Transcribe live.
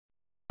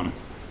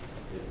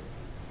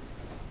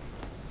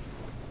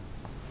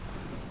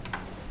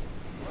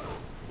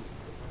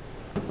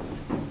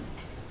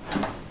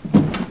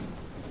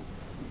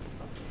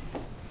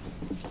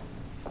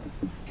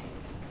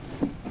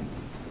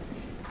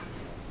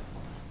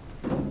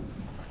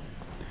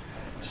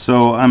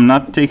So I'm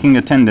not taking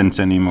attendance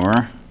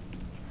anymore,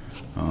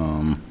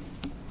 but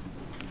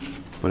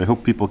I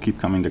hope people keep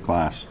coming to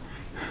class.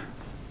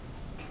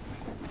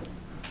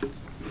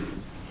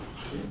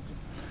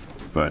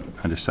 But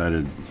I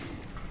decided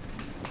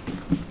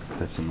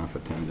that's enough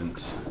attendance.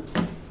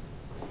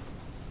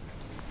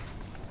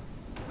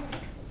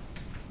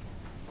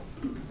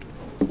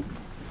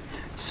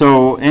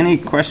 So any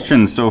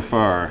questions so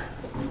far?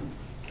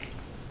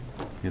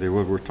 Either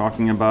what we're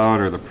talking about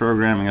or the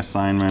programming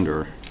assignment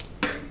or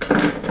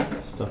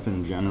stuff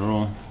in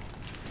general?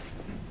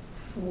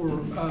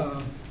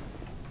 For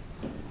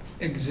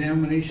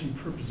examination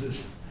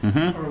purposes,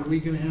 are we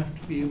going to have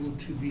to be able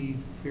to be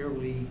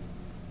fairly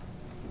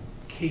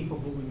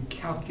capable in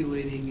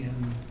calculating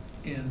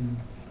in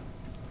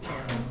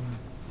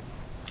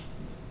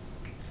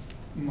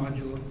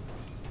modulo?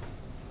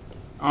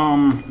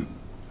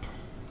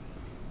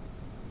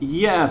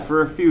 Yeah,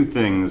 for a few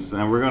things.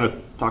 And we're going to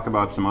talk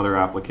about some other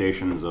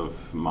applications of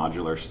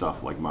modular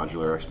stuff like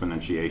modular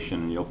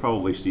exponentiation. You'll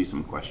probably see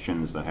some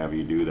questions that have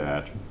you do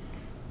that.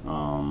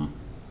 But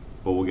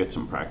we'll get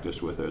some practice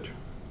with it.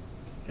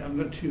 Yeah, I'm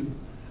not too,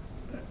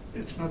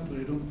 it's not that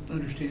I don't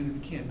understand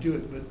and can't do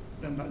it, but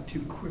I'm not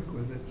too quick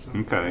with it. So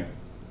Okay.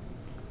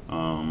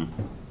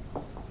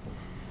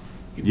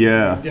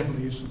 Yeah.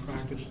 Definitely use some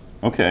practice.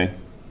 Okay.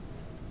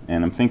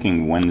 And I'm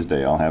thinking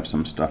Wednesday I'll have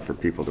some stuff for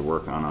people to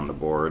work on the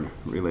board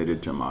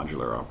related to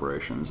modular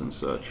operations and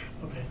such.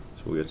 Okay.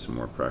 So we'll get some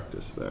more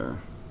practice there.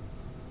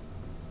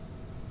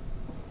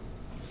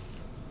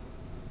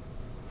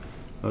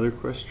 Other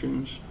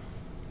questions?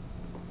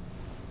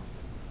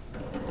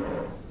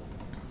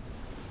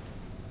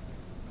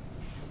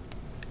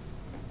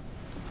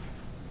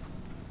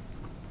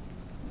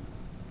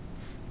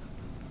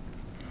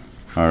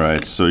 All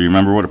right, so you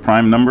remember what a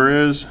prime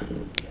number is?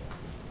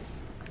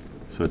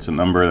 So it's a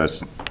number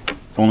that's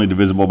only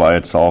divisible by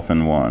itself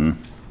in 1.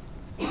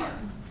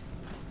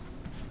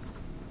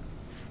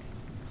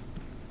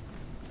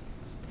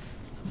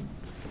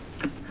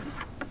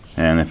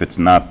 And if it's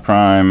not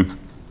prime,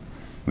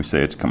 we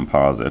say it's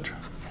composite.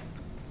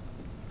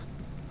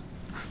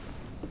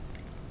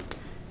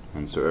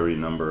 And so every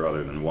number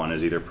other than 1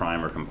 is either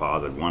prime or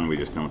composite. 1 we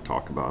just don't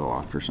talk about a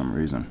lot for some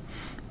reason.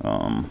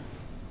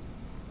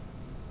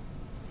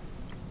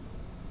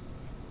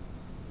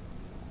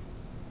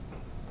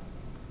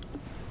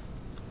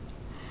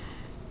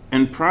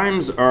 And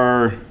primes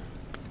are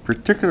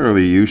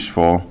particularly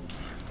useful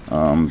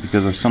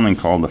because of something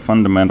called the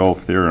fundamental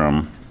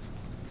theorem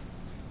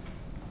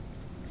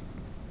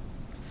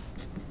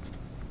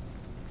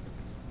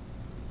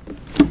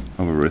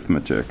of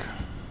arithmetic.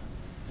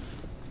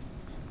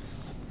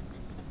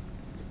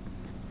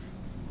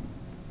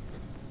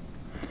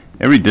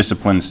 Every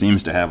discipline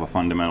seems to have a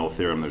fundamental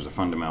theorem. There's a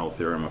fundamental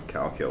theorem of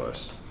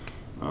calculus.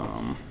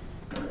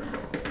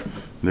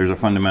 There's a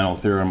fundamental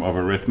theorem of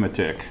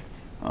arithmetic.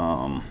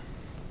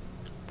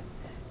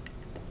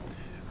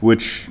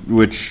 Which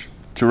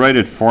to write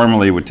it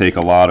formally would take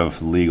a lot of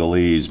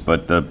legalese,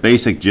 but the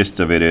basic gist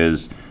of it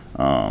is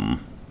a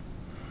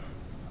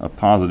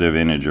positive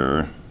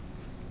integer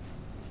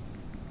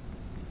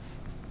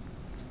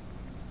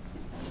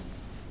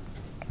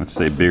let's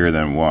say bigger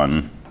than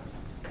 1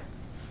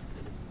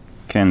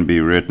 can be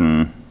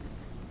written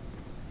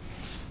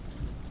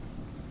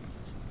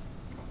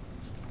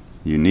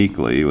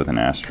uniquely with an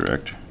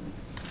asterisk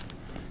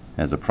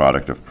as a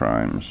product of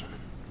primes.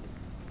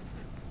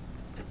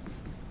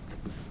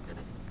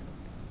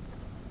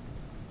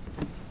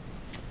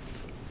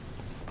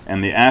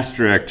 And the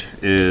asterisk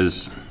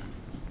is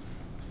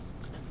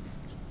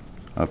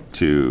up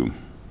to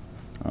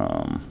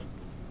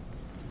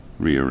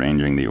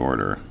rearranging the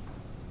order.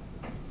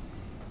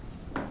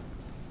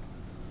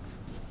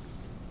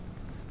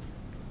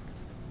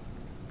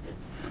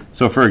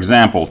 So for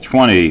example,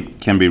 20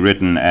 can be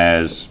written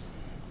as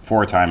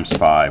 4 times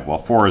 5. Well,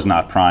 4 is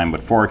not prime,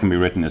 but 4 can be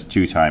written as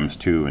 2 times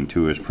 2, and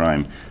 2 is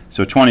prime.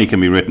 So 20 can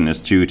be written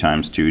as 2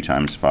 times 2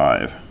 times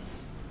 5.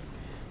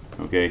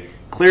 Okay.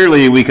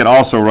 Clearly, we could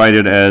also write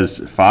it as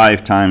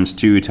 5 times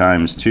 2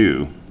 times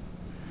 2,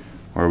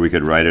 or we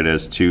could write it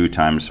as 2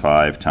 times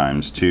 5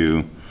 times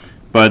 2.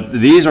 But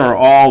these are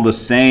all the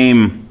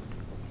same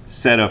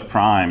set of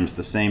primes,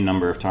 the same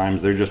number of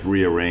times. They're just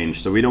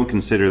rearranged. So we don't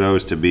consider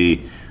those to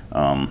be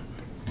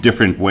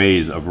different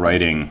ways of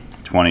writing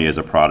 20 as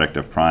a product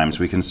of primes.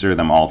 We consider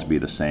them all to be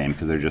the same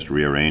because they're just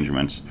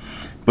rearrangements.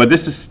 But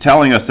this is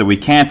telling us that we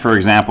can't, for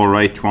example,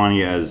 write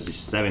 20 as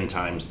 7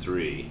 times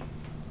 3,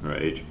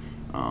 right?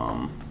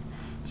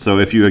 So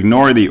if you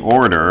ignore the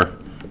order,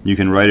 you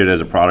can write it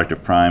as a product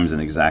of primes in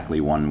exactly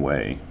one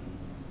way.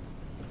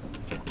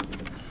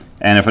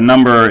 And if a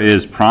number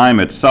is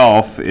prime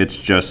itself, it's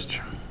just,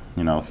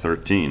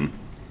 13.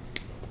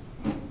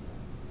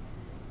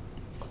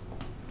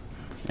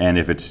 And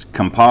if it's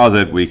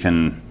composite, we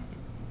can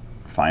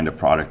find a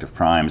product of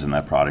primes, and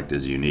that product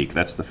is unique.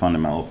 That's the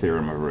fundamental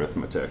theorem of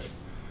arithmetic.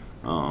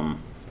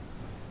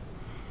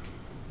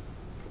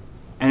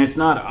 And it's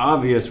not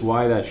obvious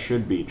why that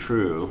should be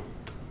true,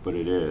 but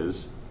it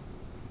is.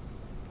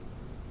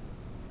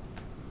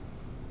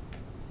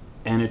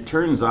 And it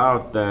turns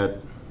out that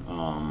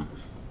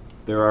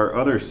there are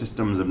other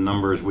systems of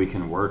numbers we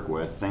can work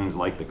with, things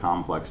like the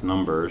complex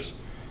numbers,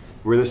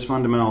 where this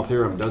fundamental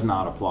theorem does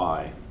not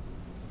apply,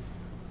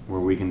 where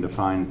we can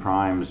define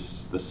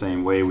primes the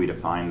same way we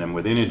define them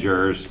with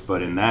integers,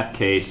 but in that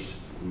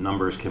case,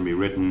 numbers can be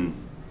written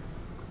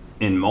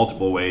in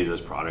multiple ways as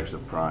products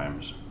of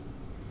primes.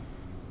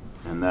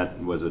 And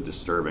that was a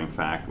disturbing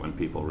fact when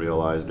people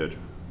realized it.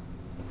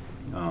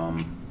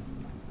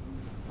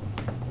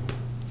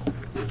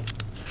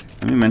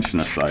 Let me mention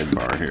a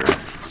sidebar here,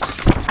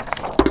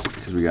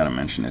 because we got to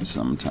mention it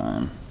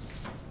sometime.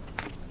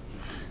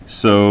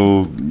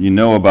 So you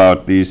know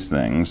about these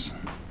things,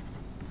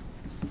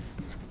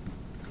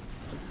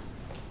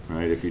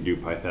 right? If you do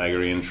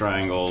Pythagorean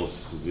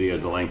triangles, z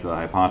is the length of the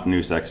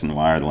hypotenuse, x and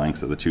y are the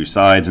lengths of the two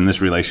sides, and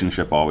this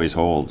relationship always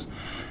holds.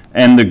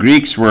 And the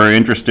Greeks were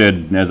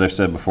interested, as I've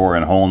said before,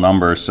 in whole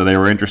numbers, so they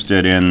were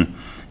interested in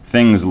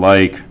things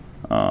like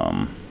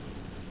a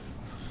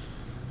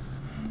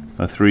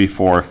 3,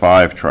 4,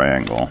 5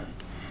 triangle,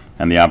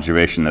 and the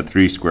observation that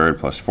 3 squared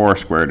plus 4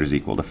 squared is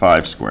equal to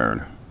 5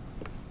 squared,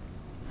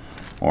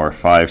 or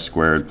 5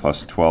 squared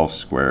plus 12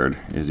 squared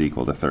is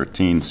equal to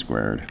 13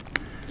 squared.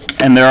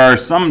 And there are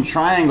some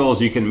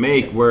triangles you can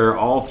make where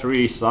all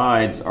three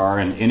sides are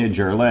an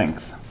integer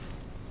length.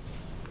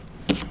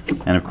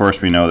 And of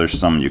course we know there's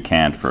some you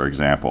can't. For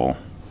example,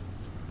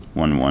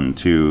 1, 1,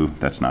 2,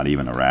 that's not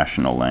even a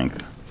rational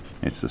length.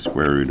 It's the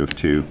square root of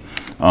 2.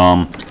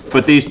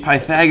 But these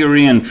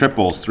Pythagorean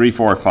triples, 3,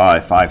 4,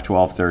 5, 5,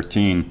 12,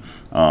 13,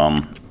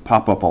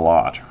 pop up a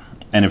lot.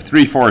 And if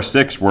 3, 4,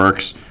 6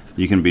 works,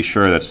 you can be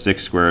sure that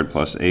 6 squared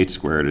plus 8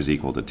 squared is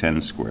equal to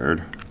 10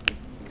 squared.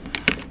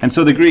 And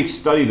so the Greeks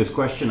studied this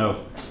question of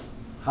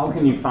how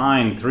can you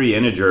find three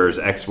integers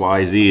x,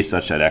 y, z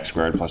such that x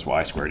squared plus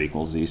y squared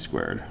equals z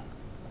squared.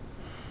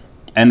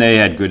 And they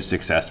had good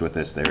success with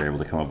this. They were able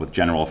to come up with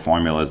general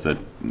formulas that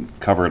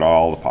covered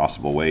all the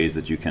possible ways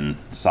that you can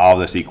solve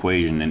this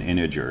equation in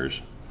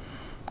integers.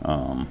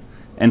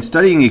 And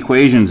studying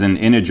equations in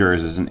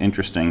integers is an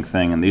interesting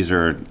thing, and these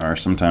are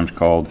sometimes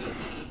called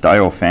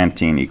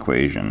Diophantene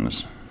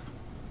equations.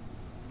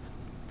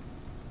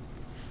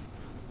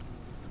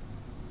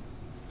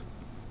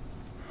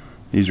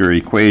 These are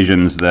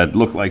equations that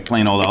look like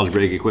plain old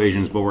algebraic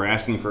equations, but we're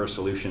asking for a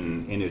solution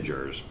in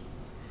integers.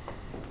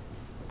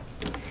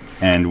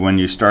 And when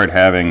you start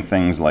having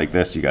things like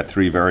this, you got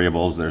three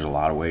variables, there's a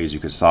lot of ways you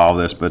could solve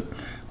this, but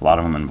a lot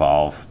of them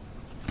involve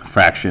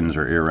fractions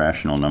or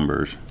irrational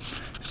numbers.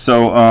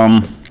 So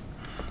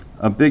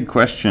a big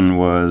question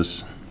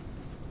was,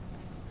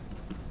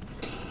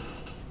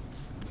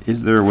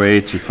 is there a way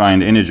to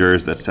find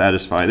integers that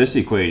satisfy this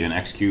equation,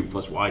 x cubed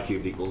plus y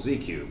cubed equals z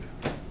cubed?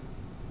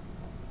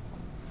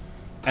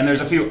 And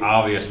there's a few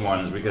obvious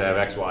ones. We could have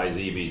x, y,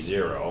 z be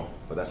 0,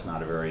 but that's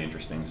not a very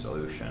interesting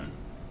solution.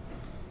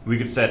 We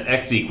could set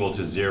x equal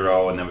to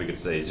 0, and then we could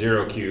say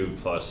 0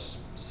 cubed plus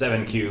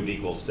 7 cubed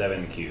equals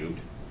 7 cubed.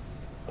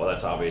 Well,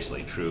 that's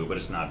obviously true, but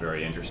it's not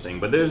very interesting.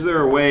 But is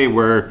there a way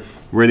where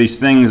these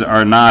things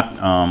are not,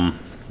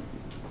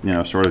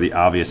 sort of the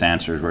obvious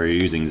answers where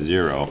you're using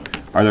 0?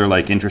 Are there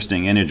like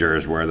interesting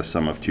integers where the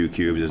sum of two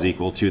cubes is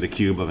equal to the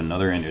cube of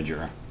another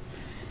integer?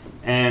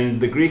 And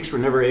the Greeks were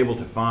never able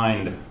to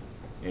find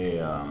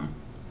a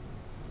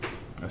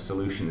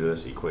solution to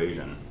this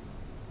equation.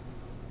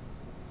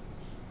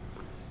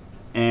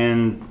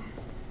 And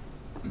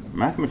a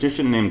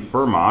mathematician named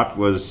Fermat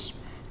was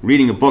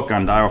reading a book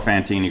on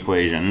Diophantene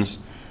equations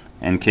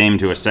and came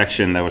to a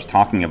section that was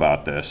talking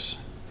about this.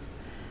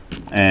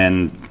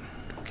 And,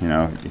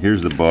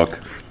 here's the book,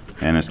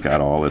 and it's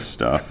got all this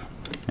stuff.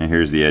 And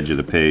here's the edge of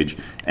the page.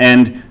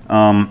 And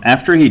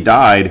after he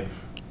died,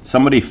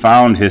 somebody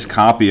found his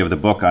copy of the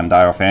book on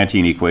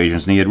Diophantene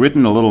equations, and he had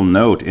written a little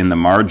note in the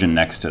margin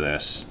next to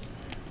this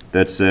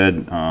that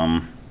said,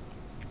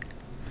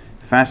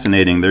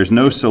 fascinating, there's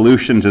no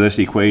solution to this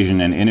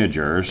equation in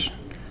integers,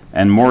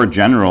 and more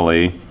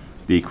generally,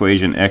 the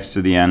equation x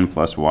to the n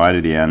plus y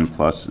to the n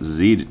plus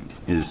z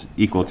is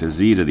equal to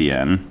z to the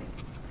n.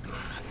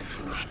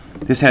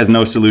 This has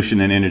no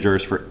solution in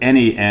integers for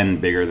any n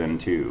bigger than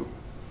 2.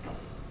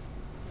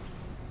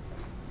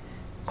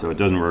 So it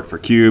doesn't work for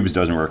cubes,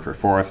 doesn't work for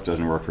fourths,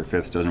 doesn't work for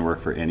fifths, doesn't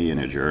work for any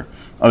integer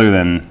other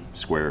than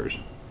squares.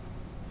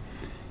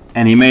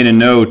 And he made a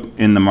note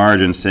in the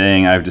margin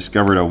saying, I've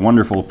discovered a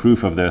wonderful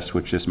proof of this,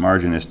 which this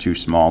margin is too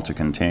small to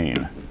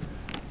contain.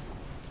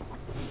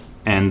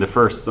 And the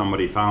first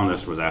somebody found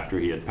this was after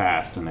he had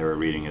passed, and they were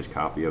reading his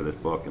copy of this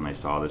book, and they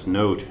saw this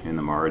note in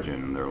the margin,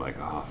 and they're like,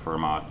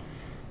 Fermat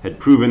had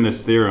proven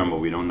this theorem, but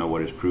we don't know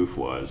what his proof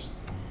was.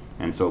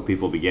 And so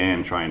people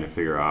began trying to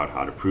figure out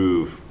how to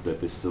prove that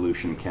this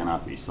solution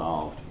cannot be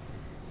solved.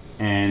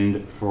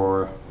 And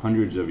for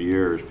hundreds of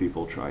years,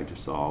 people tried to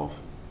solve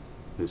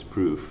this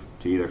proof,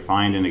 to either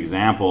find an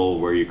example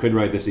where you could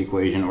write this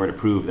equation or to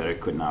prove that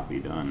it could not be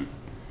done.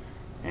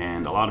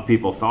 And a lot of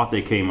people thought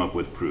they came up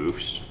with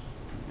proofs,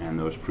 and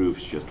those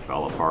proofs just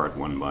fell apart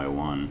one by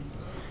one.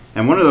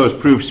 And one of those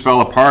proofs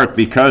fell apart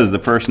because the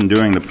person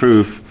doing the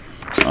proof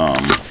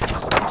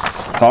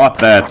thought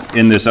that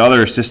in this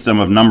other system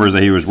of numbers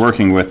that he was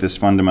working with, this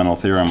fundamental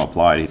theorem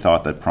applied. He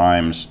thought that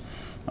primes,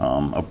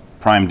 a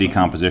prime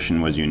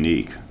decomposition was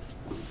unique.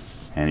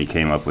 And he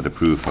came up with a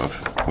proof of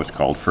what's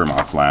called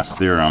Fermat's last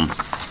theorem.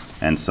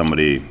 And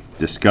somebody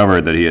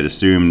discovered that he had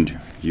assumed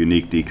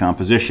unique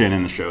decomposition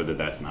and showed that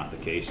that's not the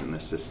case in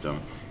this system.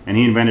 And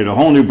he invented a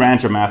whole new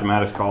branch of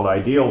mathematics called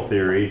ideal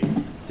theory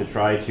to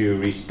try to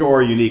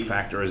restore unique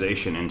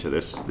factorization into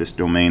this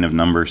domain of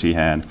numbers he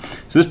had.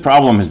 So this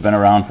problem has been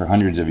around for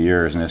hundreds of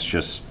years, and it's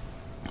just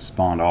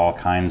spawned all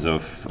kinds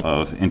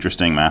of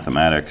interesting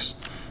mathematics.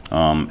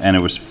 And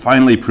it was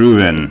finally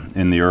proven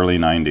in the early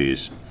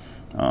 90s.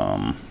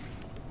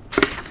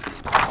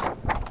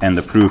 And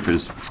the proof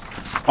is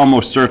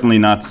almost certainly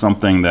not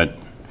something that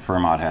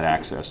Fermat had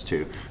access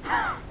to.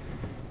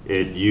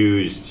 It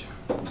used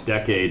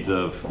decades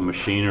of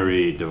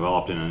machinery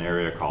developed in an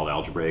area called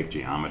algebraic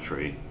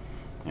geometry,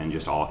 and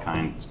just all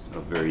kinds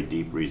of very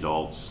deep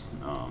results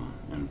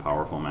in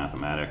powerful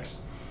mathematics.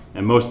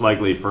 And most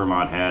likely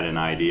Fermat had an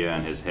idea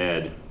in his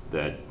head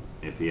that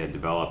if he had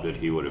developed it,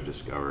 he would have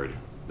discovered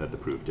that the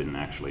proof didn't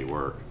actually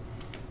work.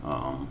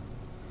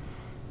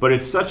 But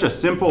it's such a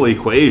simple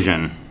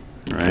equation,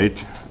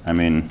 right? I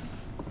mean,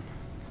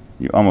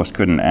 you almost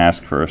couldn't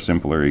ask for a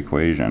simpler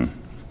equation.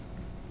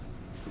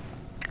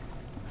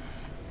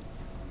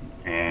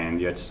 And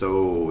yet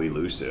so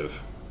elusive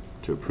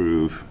to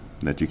prove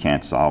that you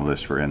can't solve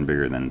this for n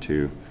bigger than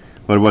 2.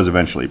 But it was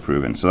eventually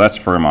proven. So that's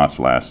Fermat's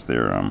last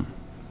theorem.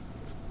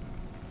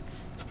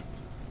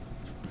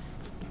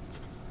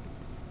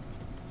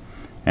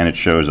 And it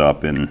shows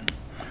up in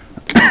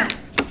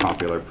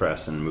popular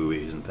press and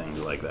movies and things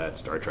like that,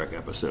 Star Trek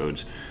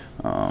episodes.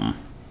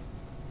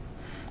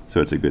 So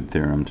it's a good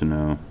theorem to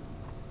know.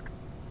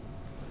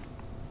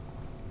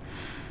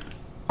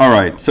 All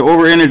right, so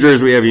over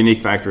integers we have unique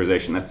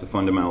factorization. That's the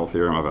fundamental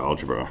theorem of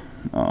algebra.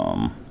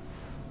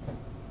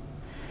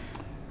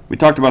 We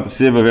talked about the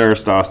sieve of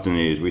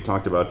Eratosthenes. We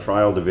talked about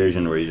trial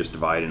division, where you just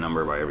divide a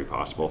number by every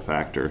possible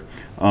factor.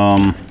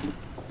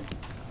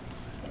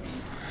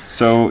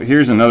 So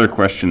here's another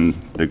question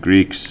the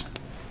Greeks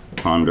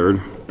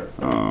pondered,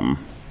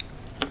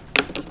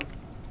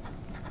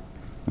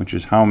 which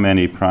is how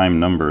many prime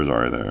numbers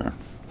are there?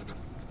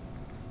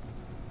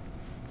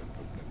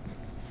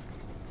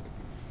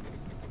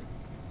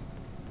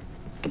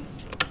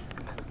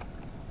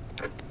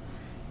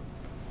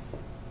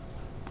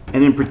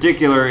 And in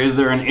particular, is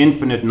there an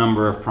infinite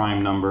number of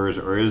prime numbers,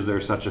 or is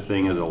there such a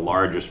thing as a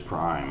largest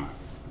prime,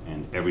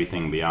 and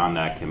everything beyond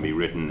that can be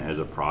written as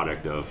a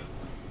product of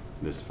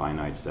this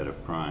finite set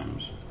of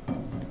primes?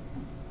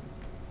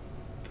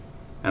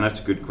 And that's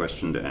a good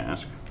question to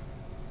ask.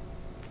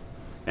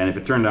 And if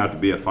it turned out to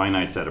be a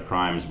finite set of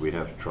primes, we'd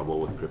have trouble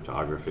with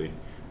cryptography,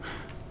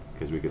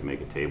 because we could make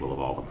a table of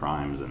all the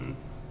primes, and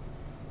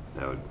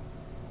that would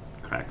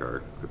crack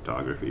our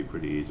cryptography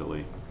pretty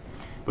easily.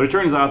 But it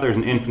turns out there's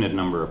an infinite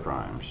number of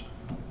primes.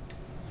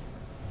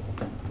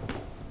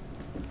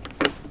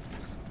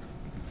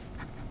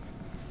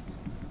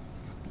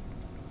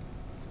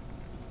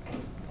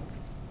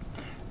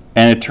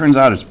 And it turns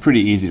out it's pretty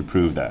easy to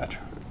prove that.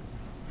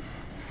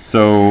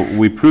 So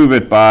we prove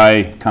it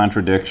by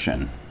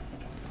contradiction.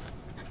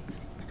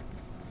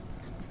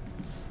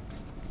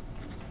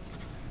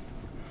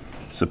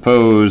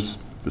 Suppose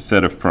the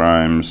set of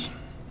primes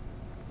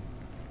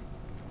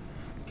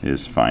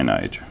is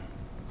finite.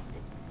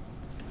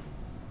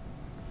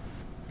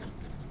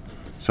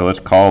 So let's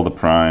call the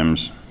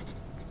primes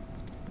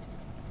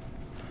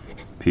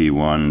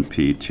P1,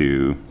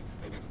 P2,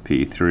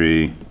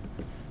 P3,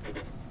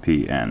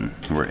 Pn,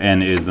 where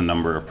n is the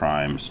number of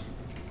primes.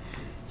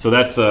 So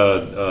that's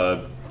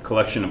a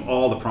collection of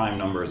all the prime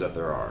numbers that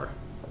there are.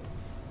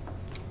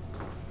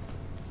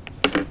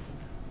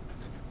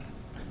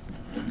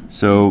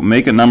 So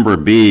make a number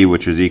b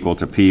which is equal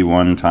to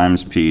P1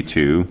 times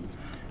P2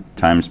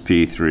 times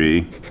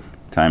P3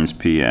 times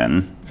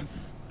Pn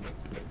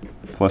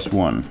plus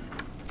 1.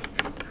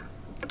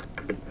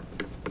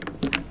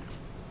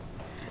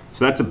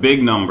 So that's a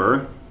big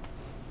number,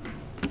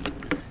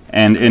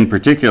 and in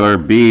particular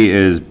b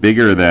is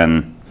bigger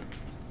than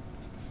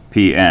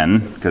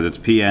Pn because it's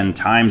Pn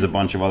times a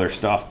bunch of other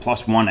stuff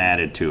plus 1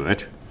 added to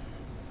it.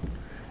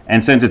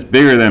 And since it's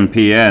bigger than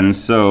Pn,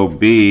 so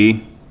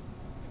b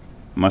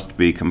must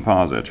be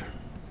composite,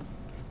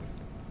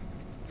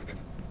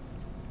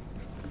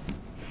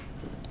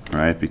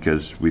 right?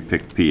 Because we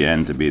picked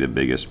Pn to be the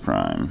biggest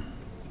prime.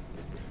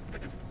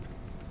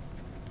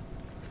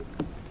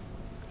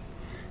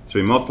 So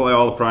we multiply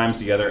all the primes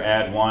together,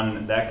 add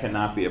 1. That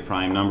cannot be a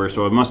prime number,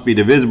 so it must be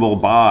divisible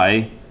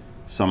by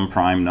some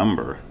prime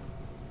number.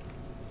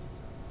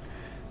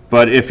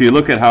 But if you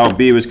look at how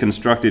b was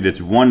constructed,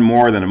 it's 1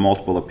 more than a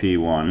multiple of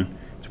P1.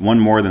 It's 1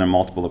 more than a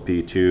multiple of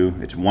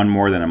P2. It's 1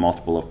 more than a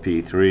multiple of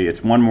P3.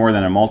 It's 1 more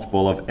than a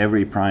multiple of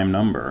every prime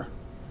number.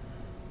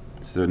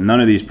 So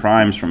none of these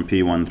primes from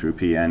P1 through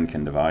Pn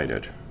can divide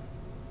it.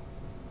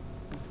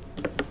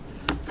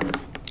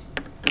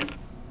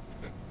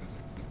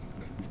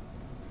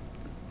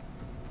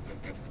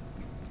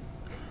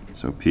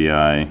 So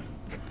Pi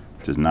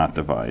does not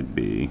divide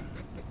B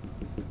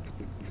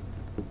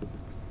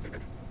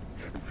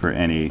for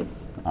any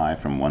I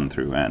from 1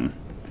 through n,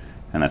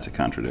 and that's a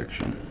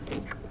contradiction.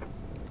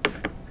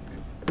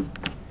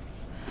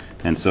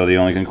 And so the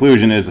only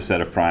conclusion is the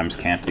set of primes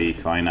can't be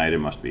finite, it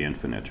must be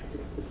infinite.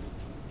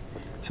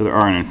 So there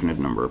are an infinite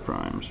number of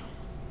primes.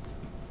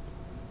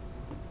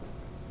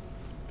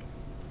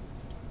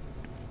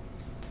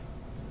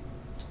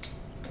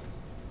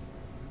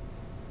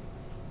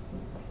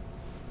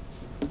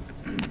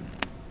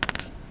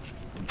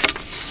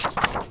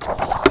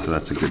 So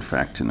that's a good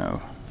fact to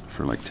know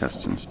for like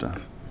tests and stuff.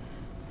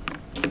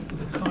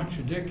 The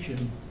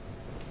contradiction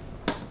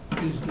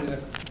is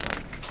that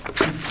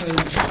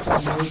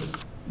because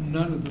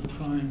none of the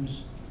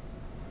primes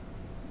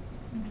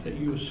that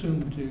you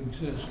assume to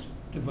exist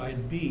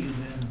divide B,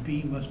 then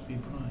B must be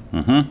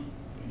prime.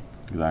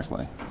 Mm-hmm.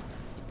 Exactly.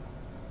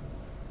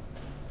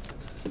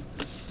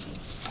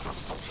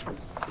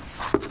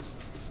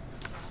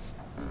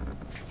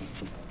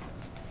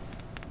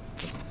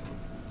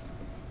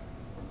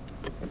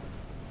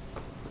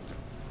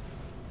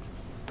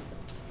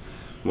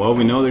 Well,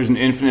 we know there's an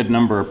infinite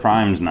number of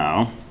primes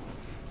now.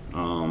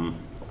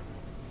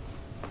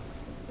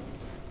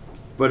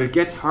 But it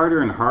gets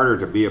harder and harder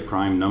to be a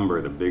prime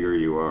number the bigger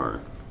you are.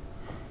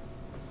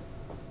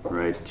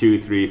 Right, 2,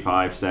 3,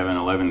 5, 7,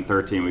 11,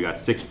 13. We got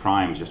 6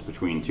 primes just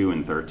between 2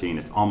 and 13.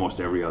 It's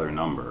almost every other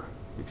number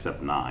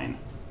except 9.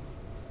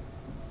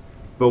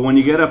 But when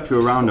you get up to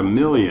around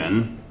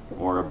 1,000,000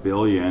 or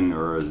 1,000,000,000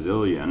 or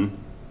 1,000,000,000,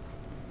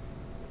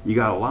 you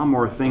got a lot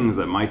more things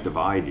that might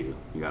divide you.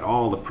 You got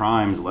all the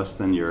primes less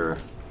than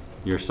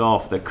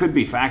yourself that could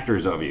be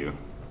factors of you.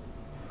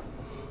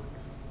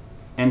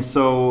 And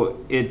so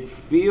it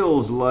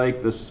feels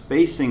like the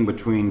spacing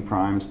between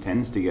primes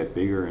tends to get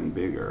bigger and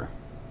bigger.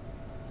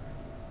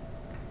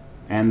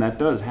 And that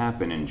does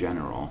happen in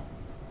general.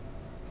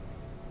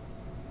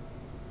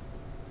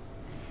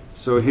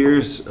 So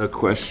here's a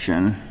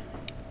question.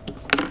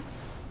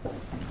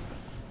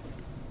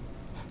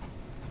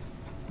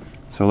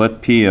 So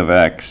let P of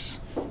x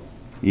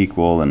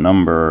equal the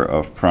number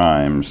of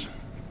primes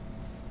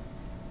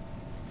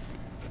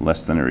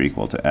less than or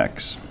equal to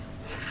x.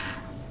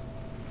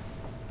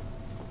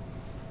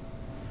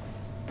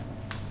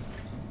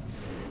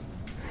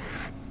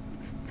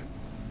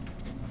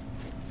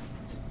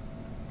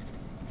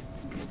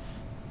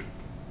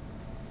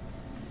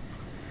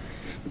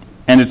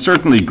 And it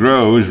certainly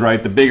grows,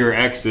 right? The bigger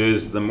x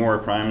is, the more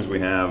primes we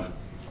have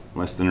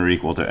less than or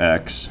equal to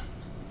x.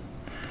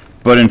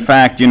 But in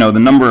fact, you know,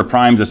 the number of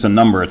primes, it's a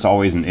number, it's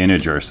always an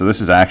integer. So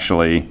this is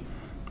actually,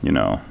 you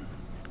know,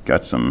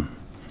 got some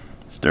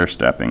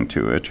stair-stepping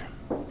to it.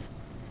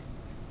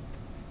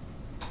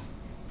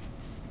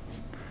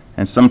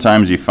 And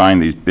sometimes you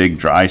find these big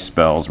dry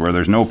spells where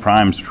there's no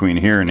primes between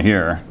here and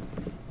here.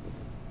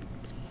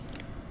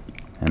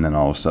 And then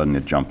all of a sudden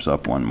it jumps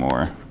up one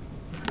more.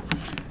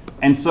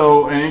 And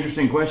so an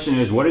interesting question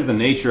is, what is the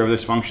nature of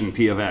this function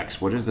p of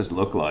x? What does this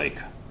look like?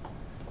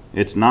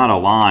 It's not a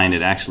line.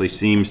 It actually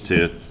seems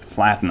to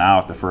flatten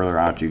out the further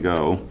out you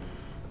go.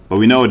 But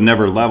we know it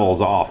never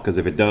levels off, because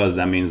if it does,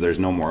 that means there's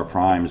no more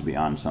primes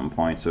beyond some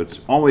point. So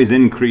it's always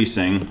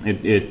increasing.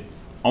 It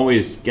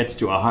always gets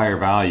to a higher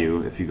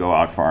value if you go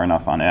out far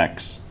enough on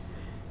x.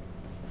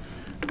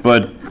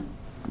 But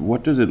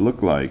what does it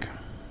look like?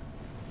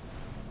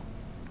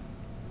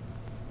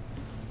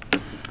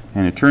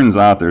 And it turns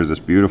out there's this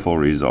beautiful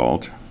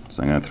result.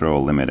 So I'm going to throw a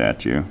limit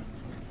at you.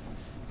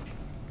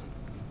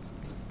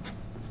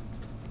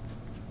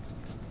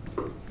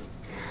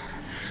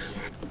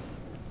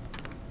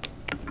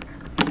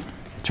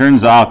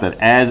 Turns out that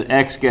as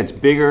x gets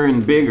bigger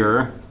and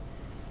bigger,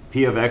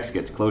 p of x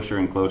gets closer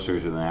and closer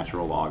to the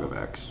natural log of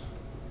x.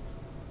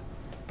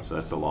 So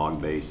that's the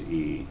log base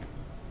e.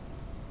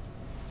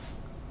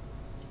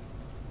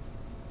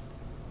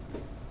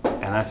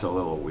 And that's a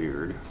little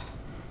weird,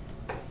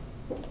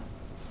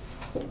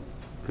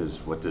 because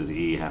what does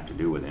e have to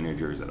do with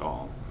integers at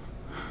all?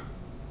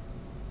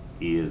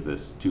 E is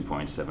this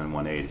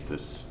 2.718. It's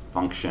this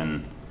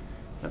function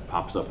that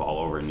pops up all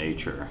over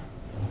nature.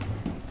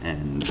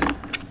 And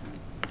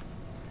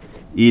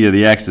e to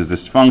the x is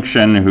this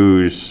function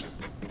whose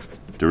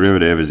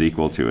derivative is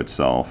equal to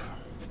itself.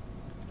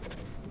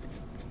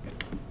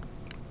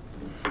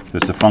 So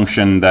it's a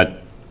function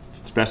that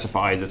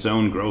specifies its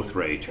own growth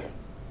rate.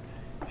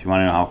 If you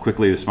want to know how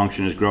quickly this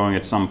function is growing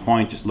at some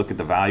point, just look at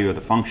the value of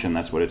the function.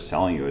 That's what it's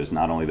telling you, is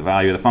not only the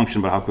value of the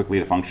function, but how quickly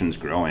the function is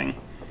growing.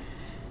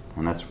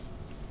 And that's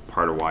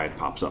part of why it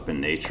pops up in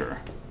nature,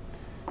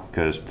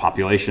 because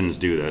populations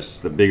do this.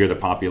 The bigger the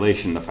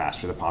population, the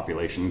faster the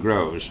population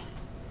grows.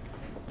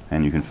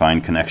 And you can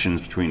find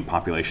connections between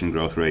population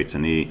growth rates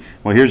and E.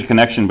 Well, here's a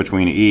connection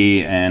between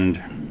E and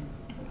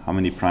how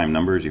many prime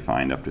numbers you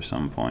find up to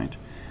some point.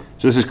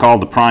 So this is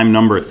called the prime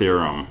number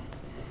theorem.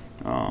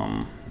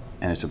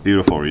 And it's a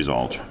beautiful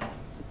result.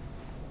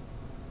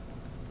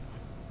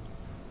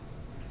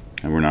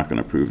 And we're not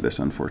going to prove this,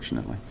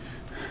 unfortunately.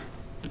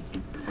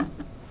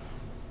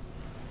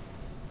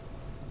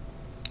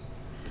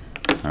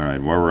 All All right,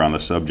 while we're on the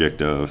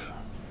subject of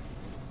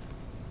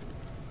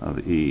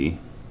E,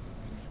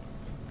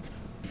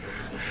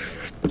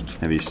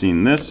 have you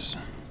seen this?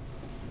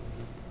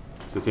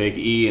 So take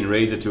E and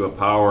raise it to a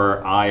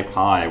power I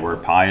pi, where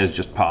pi is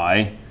just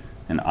pi,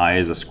 and I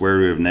is the square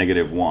root of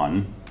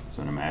 -1,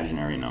 so an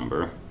imaginary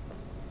number.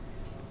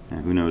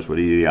 And who knows what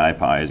e to the I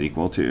pi is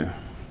equal to?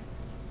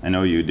 I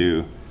know you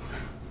do.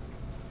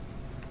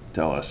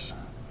 Tell us.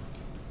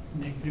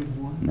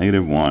 -1.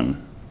 -1.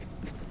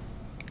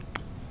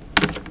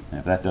 And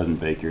if that doesn't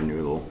bake your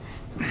noodle.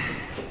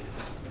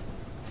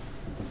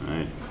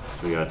 Alright,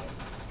 so we got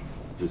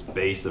this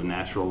base of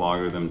natural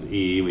logarithms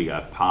e, we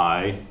got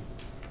pi,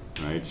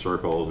 right?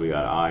 Circles, we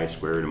got I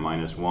square root of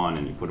 -1,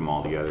 and you put them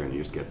all together and you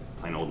just get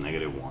plain old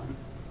 -1.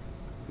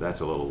 That's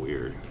a little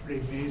weird.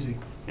 Pretty amazing.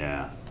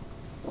 Yeah.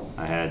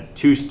 I had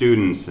 2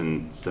 students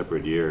in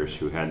separate years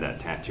who had that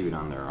tattooed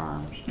on their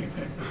arms.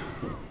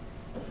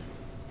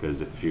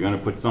 Because if you're going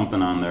to put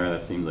something on there,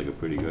 that seems like a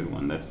pretty good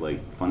one. That's like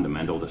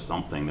fundamental to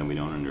something that we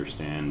don't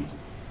understand.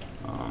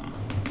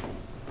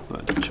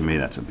 But to me,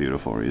 that's a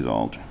beautiful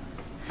result.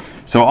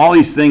 So all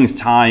these things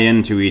tie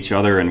into each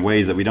other in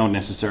ways that we don't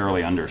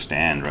necessarily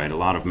understand, right? A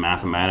lot of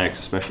mathematics,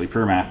 especially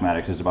pure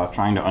mathematics, is about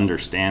trying to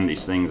understand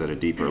these things at a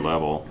deeper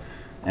level,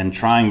 and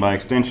trying by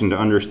extension to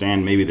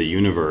understand maybe the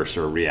universe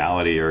or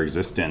reality or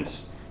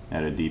existence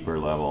at a deeper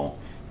level.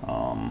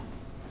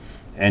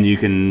 And you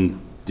can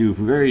do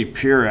very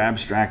pure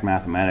abstract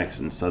mathematics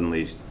and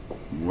suddenly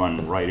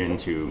run right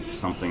into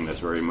something that's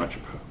very much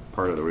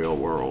part of the real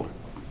world.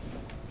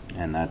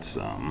 And that's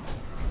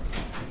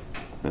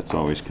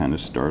always kind of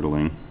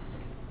startling.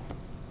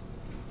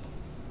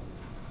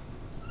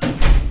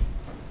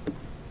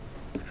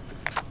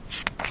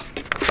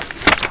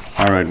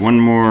 All right, one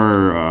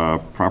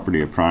more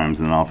property of primes,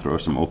 and then I'll throw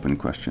some open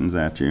questions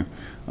at you.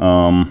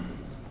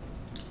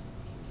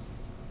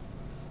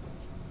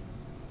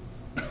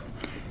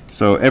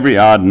 So every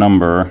odd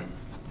number,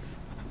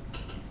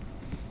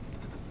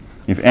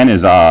 if n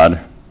is odd,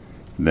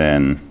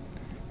 then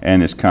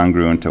n is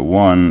congruent to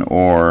 1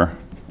 or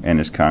n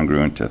is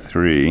congruent to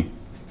 3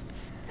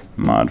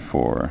 mod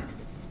 4.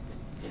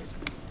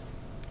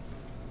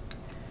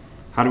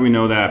 How do we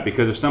know that?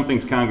 Because if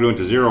something's congruent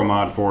to 0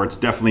 mod 4, it's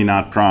definitely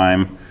not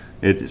prime.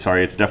 It's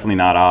definitely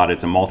not odd.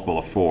 It's a multiple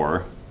of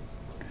 4.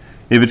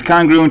 If it's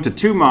congruent to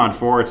 2 mod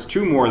 4, it's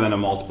 2 more than a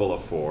multiple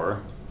of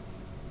 4.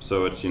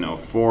 So it's,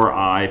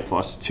 4i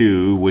plus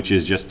 2, which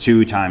is just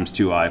 2 times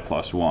 2i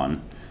plus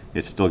 1.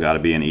 It's still got to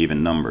be an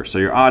even number. So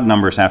your odd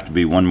numbers have to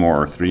be 1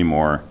 more or 3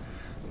 more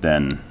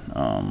than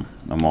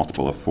a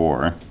multiple of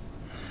 4.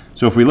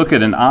 So if we look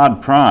at an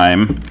odd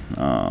prime,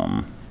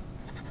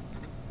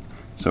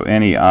 so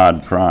any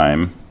odd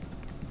prime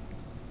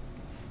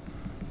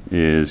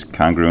is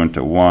congruent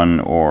to 1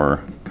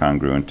 or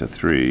congruent to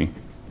 3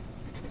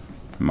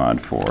 mod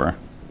 4.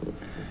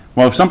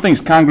 Well, if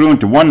something's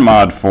congruent to 1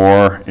 mod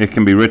 4, it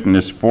can be written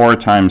as 4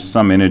 times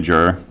some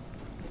integer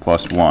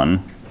plus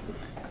 1.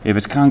 If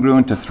it's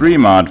congruent to 3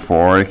 mod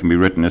 4, it can be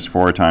written as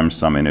 4 times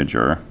some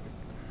integer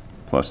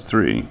plus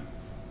 3.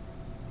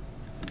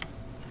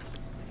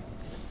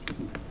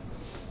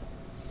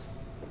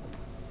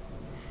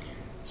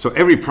 So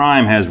every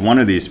prime has one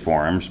of these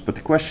forms, but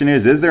the question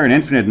is there an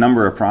infinite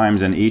number of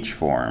primes in each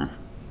form?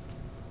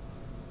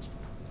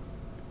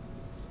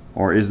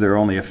 Or is there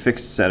only a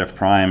fixed set of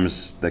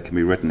primes that can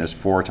be written as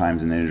 4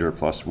 times an integer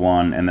plus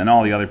 1, and then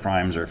all the other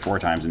primes are 4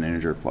 times an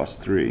integer plus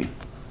 3?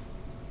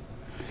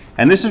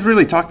 And this is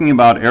really talking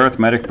about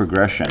arithmetic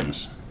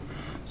progressions.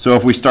 So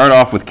if we start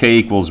off with k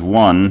equals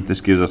 1, this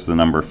gives us the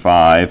number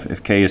 5.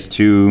 If k is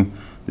 2,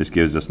 this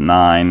gives us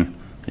 9.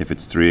 If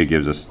it's 3, it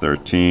gives us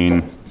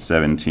 13,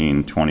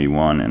 17,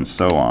 21, and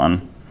so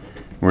on.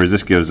 Whereas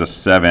this gives us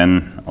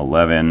 7,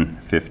 11,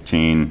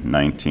 15,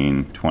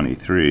 19,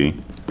 23.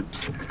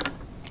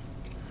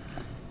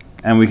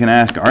 And we can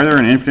ask, are there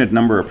an infinite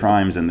number of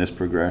primes in this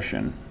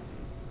progression?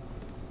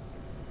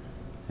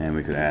 And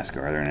we could ask,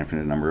 are there an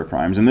infinite number of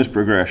primes in this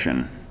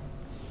progression?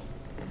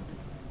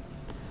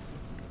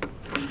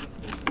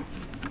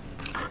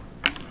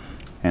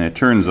 And it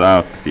turns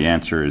out that the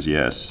answer is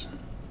yes.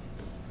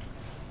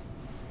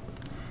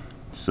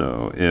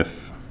 So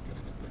if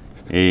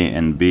A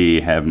and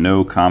B have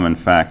no common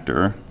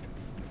factor,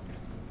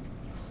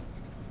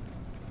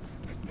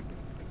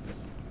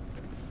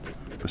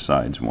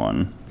 besides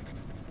 1,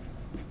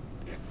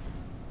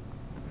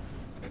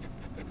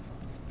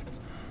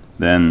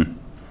 then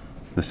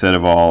the set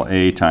of all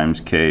A times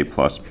K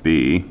plus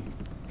B,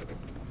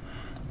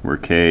 where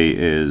K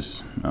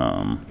is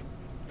a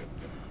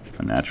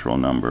natural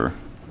number,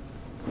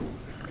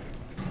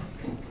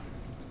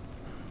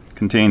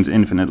 contains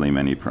infinitely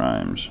many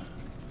primes.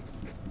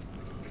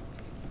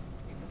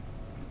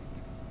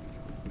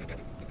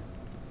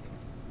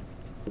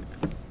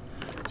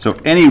 So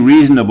any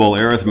reasonable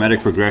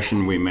arithmetic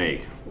progression we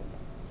make,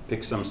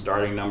 pick some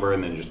starting number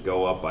and then just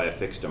go up by a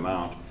fixed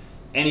amount,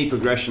 any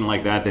progression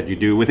like that that you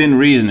do within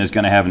reason is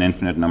going to have an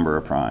infinite number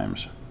of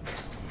primes.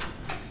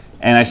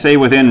 And I say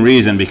within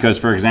reason because,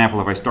 for example,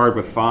 if I start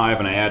with 5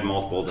 and I add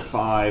multiples of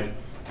 5,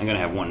 I'm going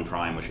to have one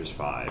prime, which is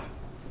 5.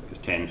 Because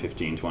 10,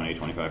 15, 20,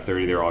 25,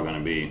 30, they're all going to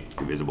be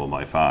divisible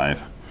by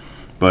 5.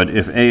 But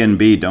if A and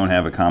B don't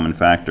have a common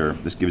factor,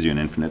 this gives you an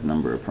infinite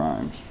number of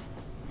primes.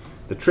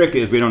 The trick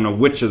is we don't know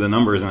which of the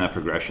numbers in that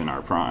progression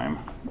are prime.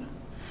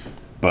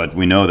 But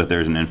we know that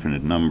there's an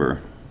infinite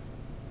number.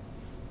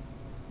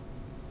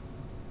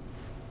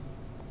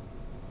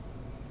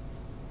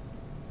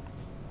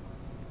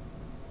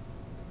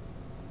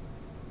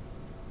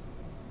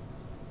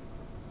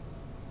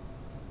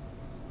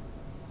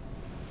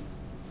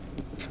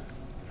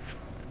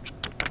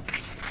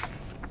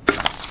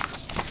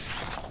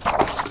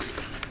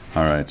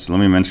 All right, so let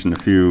me mention a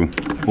few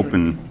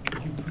open.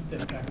 Could you put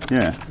that back?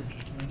 Yeah. For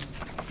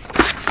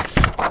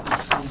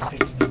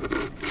just a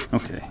minute?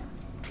 Okay.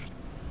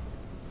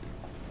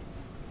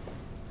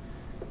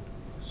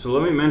 So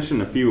let me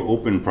mention a few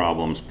open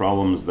problems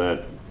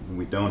that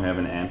we don't have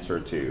an answer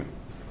to.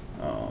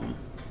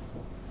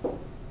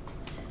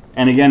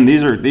 And again,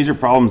 these are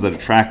problems that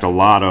attract a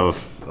lot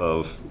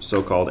of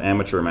so-called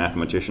amateur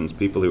mathematicians,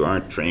 people who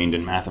aren't trained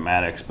in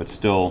mathematics but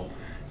still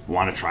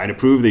want to try to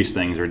prove these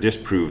things or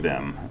disprove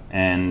them.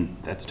 And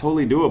that's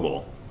totally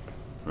doable,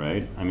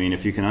 right? I mean,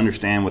 if you can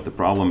understand what the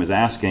problem is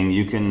asking,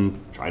 you can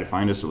try to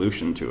find a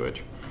solution to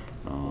it.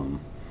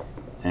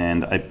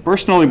 And I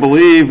personally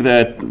believe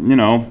that, you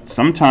know,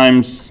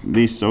 sometimes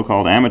these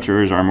so-called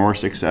amateurs are more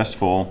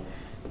successful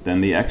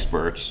than the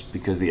experts,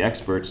 because the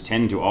experts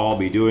tend to all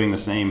be doing the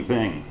same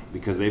thing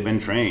because they've been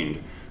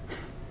trained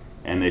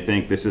and they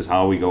think this is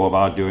how we go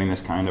about doing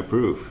this kind of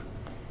proof.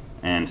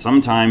 And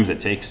sometimes it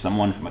takes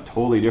someone from a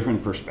totally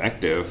different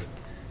perspective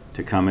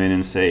to come in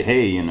and say,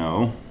 hey, you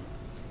know,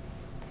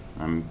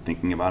 I'm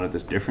thinking about it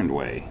this different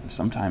way. And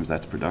sometimes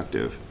that's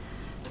productive.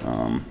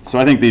 So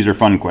I think these are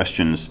fun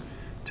questions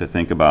to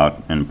think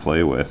about and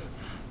play with.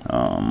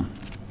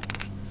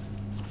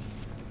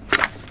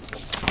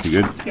 You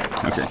good? Yeah.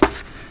 Okay.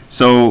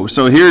 So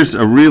here's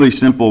a really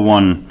simple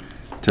one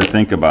to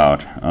think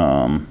about.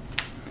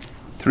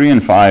 3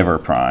 and 5 are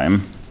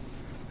prime.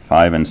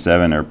 5 and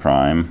 7 are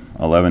prime.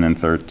 11 and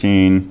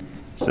 13,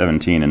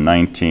 17 and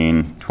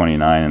 19,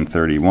 29 and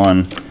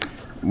 31.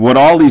 What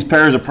all these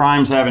pairs of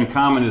primes have in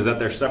common is that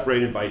they're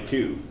separated by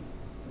 2.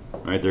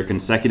 Right? They're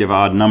consecutive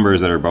odd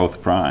numbers that are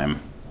both prime.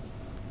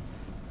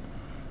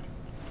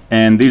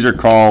 And these are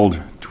called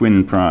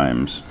twin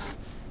primes.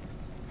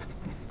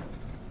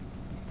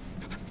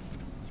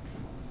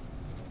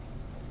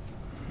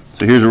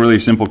 So here's a really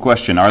simple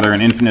question. Are there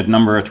an infinite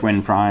number of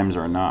twin primes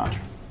or not?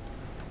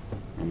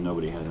 And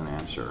nobody has an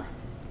answer.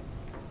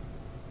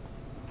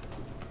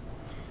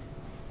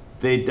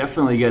 They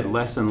definitely get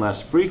less and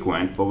less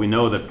frequent, but we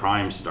know that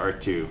primes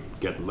start to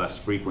get less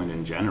frequent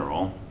in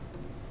general.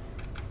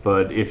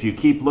 But if you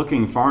keep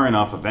looking far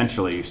enough,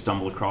 eventually you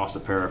stumble across a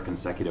pair of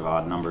consecutive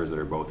odd numbers that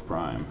are both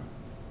prime.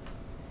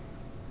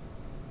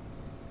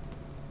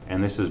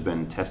 And this has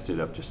been tested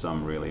up to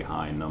some really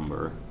high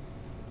number.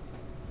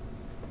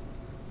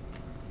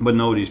 But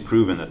nobody's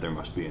proven that there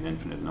must be an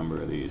infinite number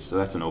of these, so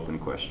that's an open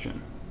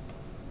question.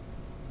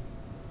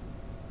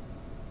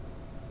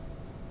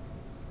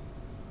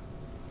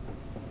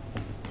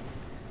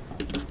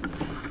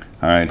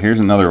 All right, here's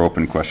another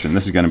open question.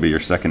 This is going to be your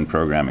second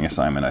programming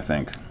assignment, I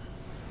think.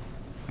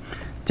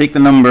 Take the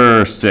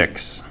number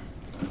 6.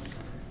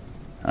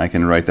 I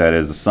can write that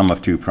as the sum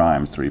of 2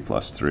 primes, 3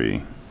 plus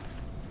 3.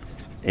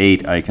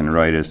 8 I can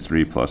write as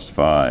 3 plus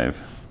 5.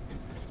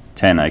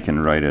 10 I can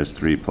write as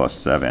 3 plus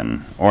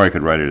 7, or I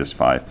could write it as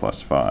 5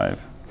 plus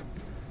 5.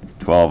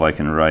 12 I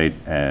can write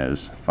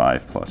as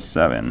 5 plus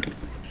 7.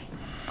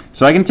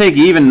 So I can take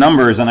even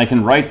numbers and I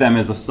can write them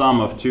as the sum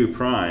of 2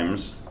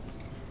 primes.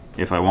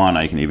 If I want,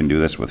 I can even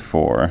do this with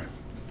 4.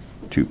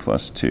 2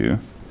 plus 2.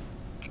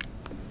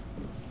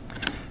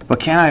 But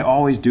can I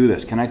always do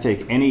this? Can I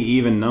take any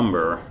even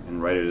number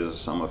and write it as a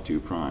sum of 2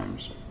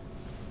 primes?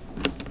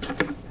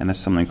 And that's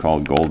something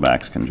called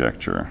Goldbach's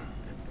conjecture.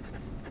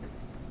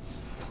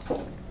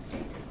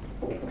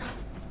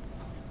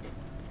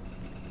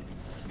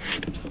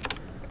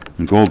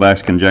 And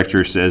Goldbach's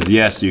conjecture says,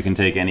 yes, you can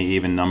take any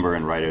even number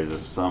and write it as a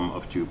sum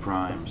of 2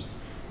 primes.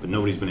 But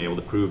nobody's been able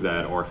to prove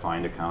that or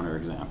find a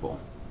counterexample.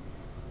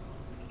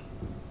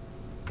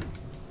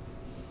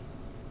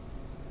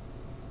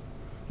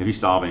 If you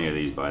solve any of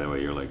these, by the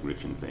way, you're like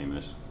rich and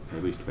famous,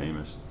 at least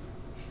famous.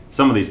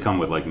 Some of these come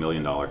with like $1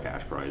 million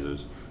cash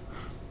prizes.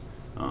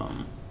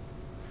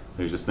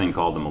 There's this thing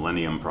called the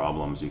Millennium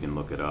Problems. You can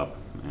look it up,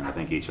 and I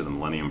think each of the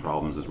Millennium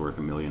Problems is worth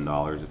 $1 million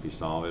if you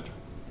solve it.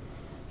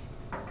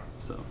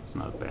 So it's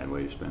not a bad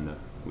way to spend a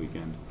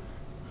weekend.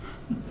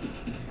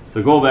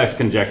 So Goldbach's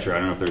conjecture, I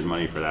don't know if there's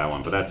money for that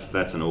one, but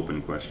that's an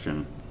open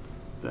question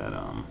that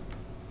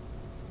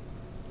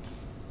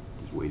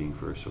is waiting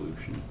for a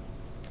solution.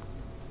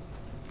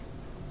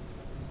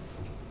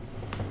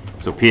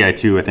 So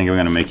PI2, I think I'm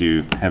going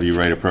to have you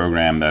write a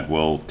program that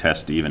will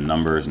test even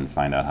numbers and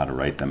find out how to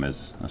write them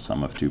as a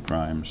sum of 2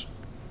 primes.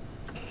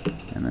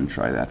 And then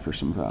try that for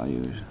some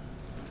values.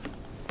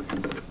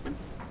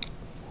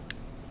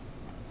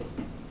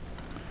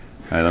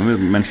 All right, let me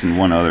mention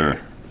one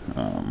other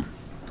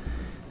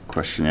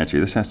question at you.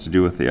 This has to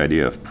do with the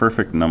idea of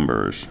perfect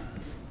numbers.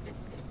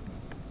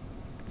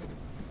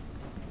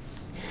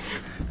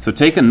 So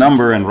take a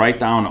number and write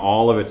down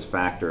all of its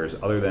factors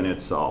other than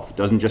itself. It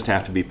doesn't just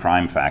have to be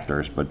prime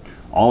factors, but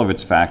all of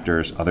its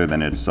factors other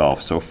than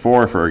itself. So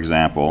 4, for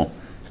example,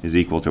 is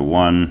equal to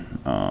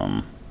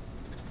 1.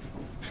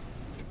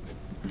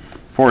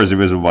 4 is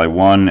divisible by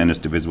 1 and it's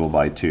divisible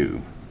by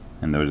 2.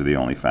 And those are the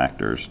only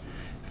factors.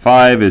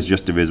 5 is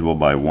just divisible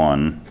by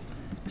 1.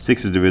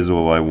 6 is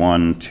divisible by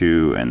 1,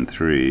 2, and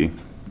 3.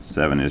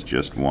 7 is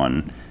just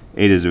 1.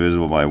 8 is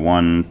divisible by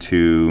 1,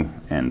 2,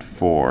 and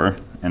 4,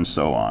 and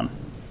so on.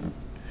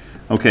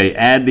 Okay,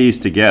 add these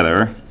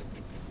together.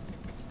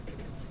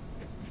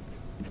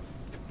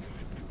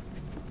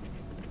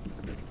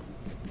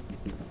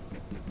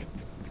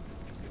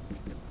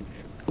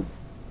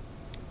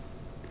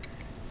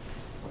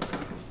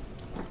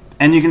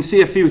 And you can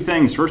see a few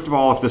things. First of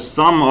all, if the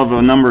sum of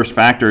a number's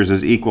factors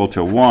is equal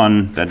to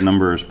 1, that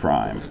number is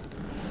prime.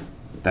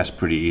 That's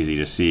pretty easy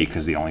to see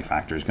because the only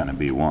factor is going to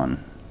be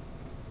 1.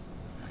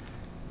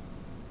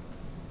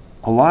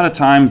 A lot of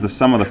times the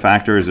sum of the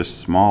factors is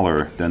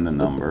smaller than the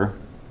number.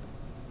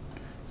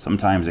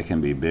 Sometimes it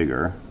can be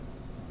bigger.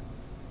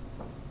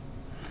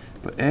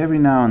 But every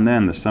now and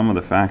then the sum of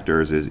the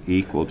factors is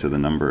equal to the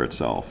number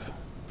itself.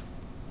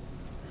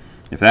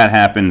 If that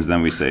happens,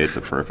 then we say it's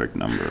a perfect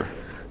number.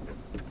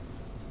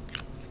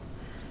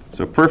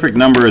 So a perfect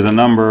number is a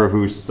number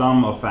whose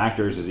sum of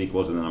factors is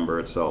equal to the number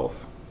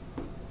itself.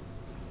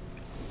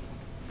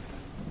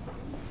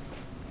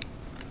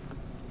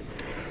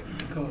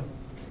 You call it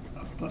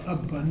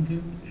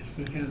abundant if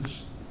it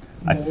has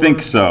I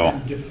think so.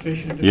 and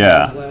deficient if it has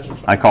Yeah, less.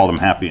 I called them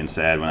happy and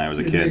sad when I was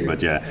a kid,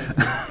 but yeah.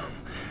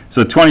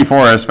 So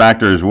 24 has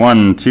factors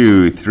 1,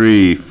 2,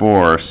 3,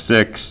 4,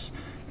 6,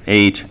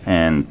 8,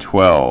 and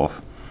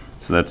 12.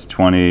 So that's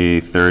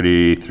 20,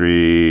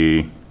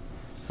 33,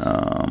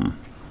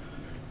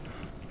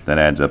 that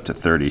adds up to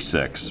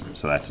 36.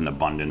 So that's an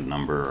abundant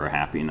number or a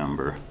happy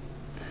number.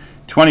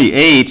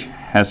 28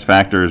 has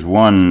factors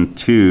 1,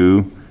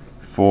 2,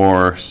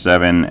 4,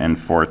 7, and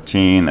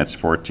 14. That's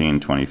 14,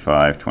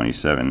 25,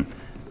 27.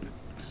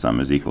 The sum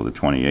is equal to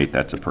 28.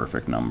 That's a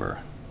perfect number.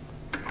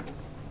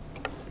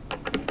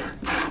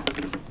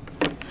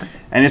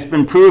 And it's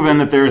been proven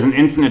that there's an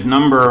infinite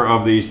number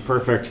of these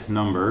perfect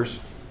numbers.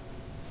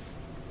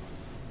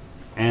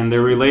 And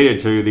they're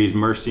related to these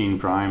Mersenne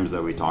primes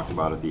that we talked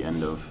about at the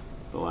end of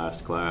the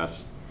last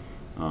class.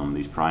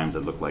 These primes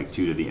that look like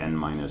 2 to the n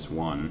minus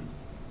 1.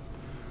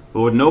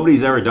 But what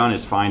nobody's ever done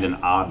is find an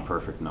odd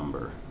perfect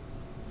number.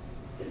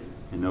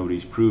 And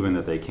nobody's proven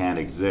that they can't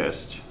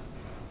exist,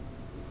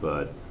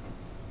 but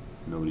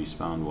nobody's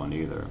found one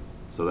either.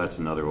 So that's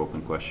another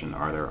open question.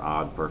 Are there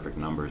odd perfect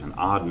numbers? An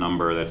odd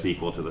number that's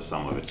equal to the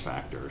sum of its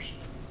factors.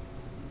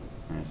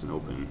 And it's an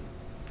open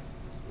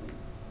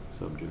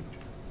subject.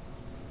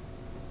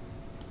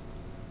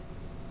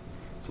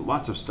 So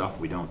lots of stuff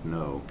we don't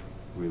know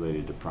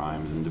related to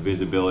primes and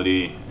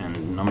divisibility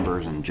and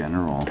numbers in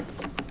general.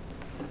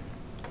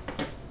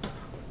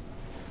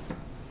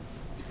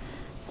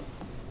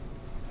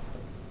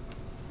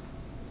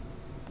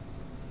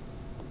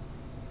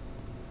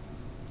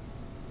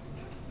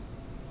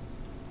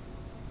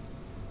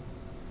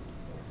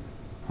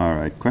 All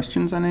right,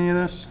 questions on any of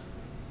this?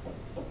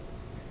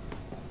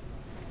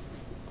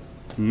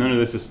 None of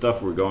this is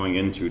stuff we're going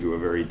into to a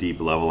very deep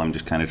level. I'm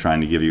just kind of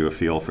trying to give you a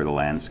feel for the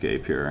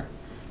landscape here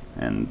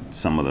and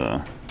some of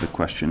the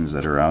questions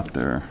that are out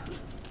there.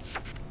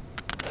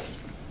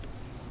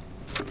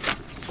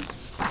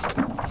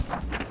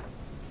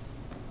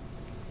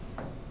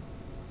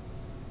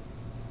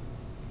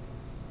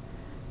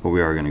 But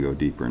we are going to go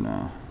deeper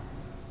now.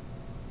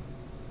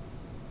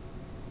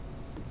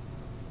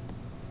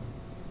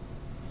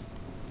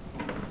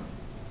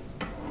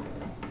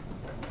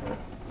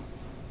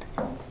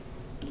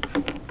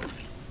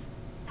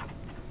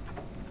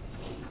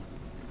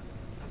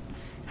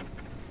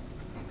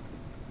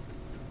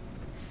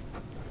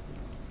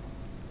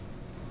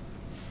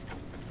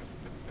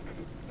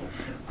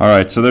 All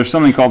right, so there's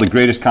something called the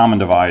greatest common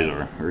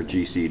divisor, or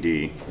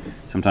GCD,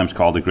 sometimes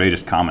called the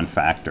greatest common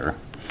factor.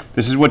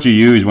 This is what you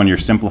use when you're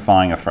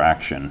simplifying a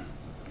fraction.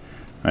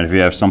 Right, if you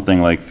have something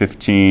like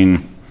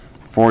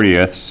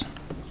 15/40ths,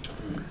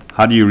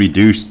 how do you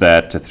reduce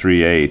that to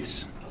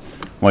 3/8?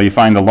 Well, you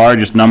find the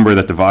largest number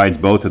that divides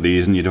both of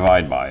these and you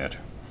divide by it.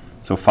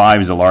 So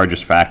 5 is the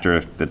largest factor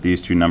that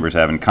these two numbers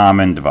have in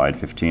common. Divide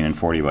 15 and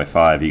 40 by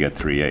 5, you get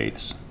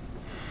 3/8.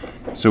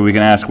 So we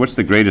can ask, what's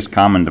the greatest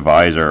common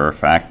divisor or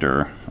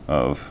factor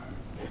of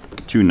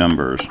two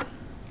numbers?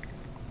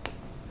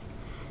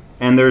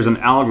 And there's an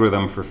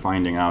algorithm for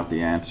finding out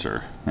the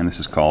answer, and this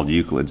is called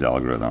Euclid's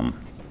algorithm.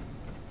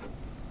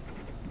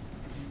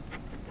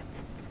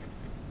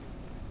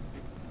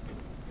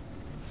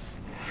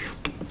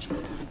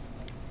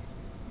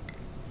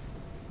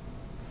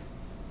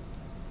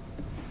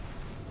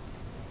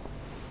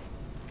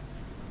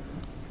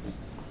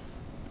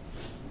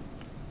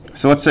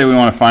 So let's say we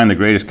want to find the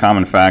greatest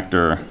common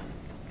factor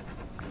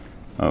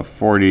of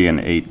 40 and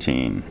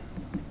 18.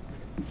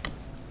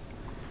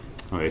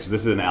 Okay, so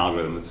this is an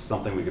algorithm. This is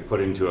something we could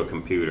put into a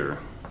computer.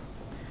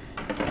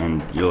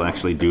 And you'll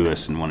actually do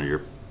this in one of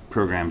your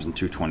programs in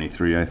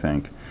 223, I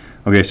think.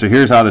 Okay, so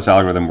here's how this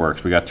algorithm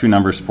works. We got two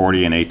numbers,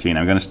 40 and 18.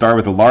 I'm going to start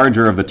with the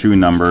larger of the two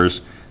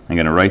numbers. I'm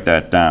going to write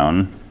that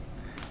down.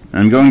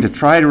 And I'm going to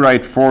try to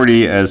write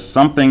 40 as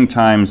something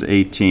times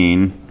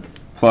 18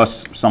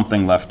 plus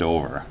something left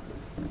over.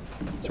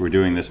 So we're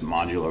doing this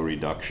modulo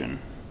reduction.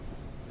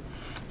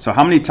 So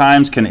how many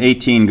times can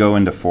 18 go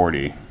into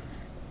 40?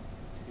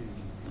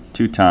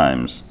 2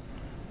 times.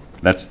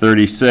 That's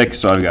 36,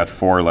 so I've got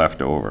 4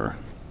 left over.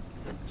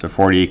 So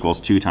 40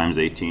 equals 2 times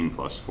 18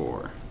 plus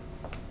 4.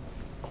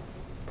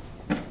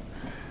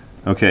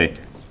 Okay,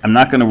 I'm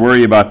not going to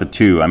worry about the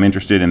 2. I'm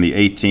interested in the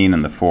 18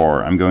 and the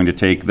 4. I'm going to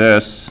take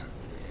this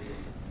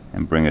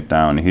and bring it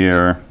down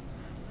here.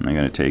 And I'm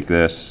going to take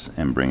this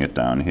and bring it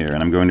down here.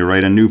 And I'm going to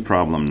write a new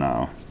problem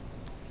now.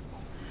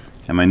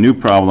 And my new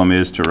problem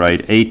is to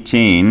write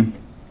 18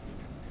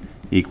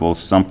 equals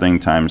something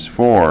times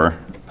 4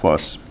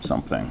 plus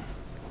something.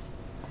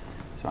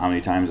 So how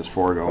many times does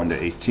 4 go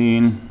into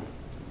 18?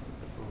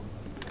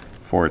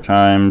 4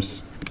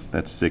 times.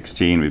 That's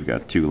 16. We've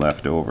got 2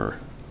 left over.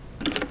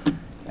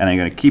 And I'm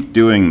going to keep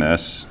doing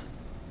this.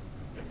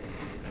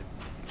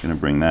 I'm going to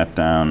bring that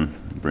down,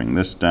 bring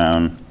this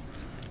down.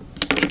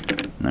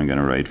 And I'm going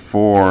to write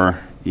 4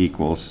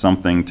 equals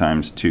something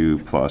times 2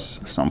 plus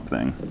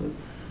something.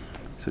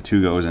 So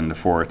 2 goes into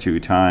 4 2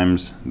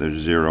 times. There's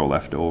 0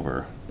 left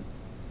over.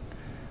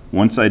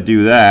 Once I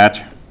do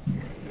that,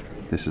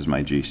 this is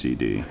my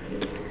GCD.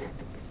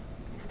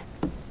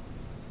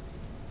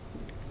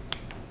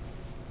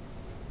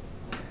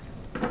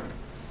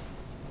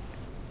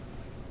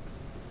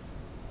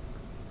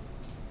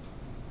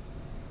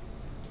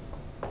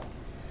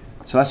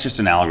 So that's just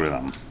an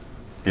algorithm.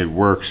 It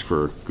works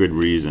for good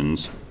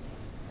reasons,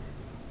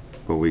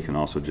 but we can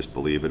also just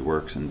believe it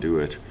works and do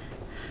it.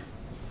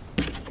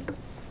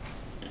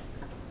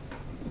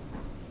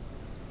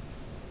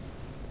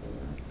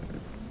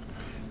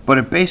 But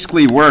it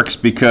basically works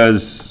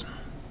because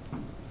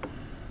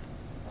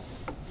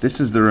this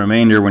is the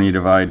remainder when you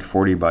divide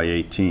 40 by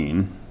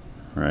 18,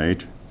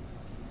 right?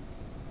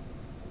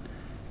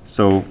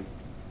 So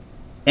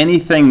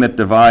anything that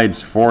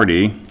divides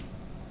 40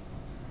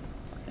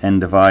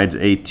 and divides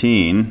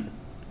 18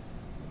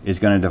 is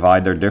going to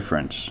divide their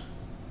difference.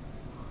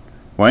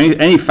 Well,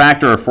 any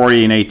factor of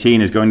 40 and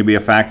 18 is going to be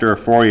a factor of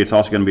 40. It's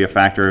also going to be a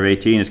factor of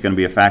 18. It's going to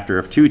be a factor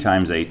of 2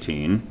 times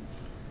 18.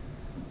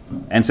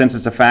 And since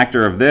it's a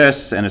factor of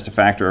this and it's a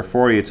factor of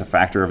 40, it's a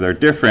factor of their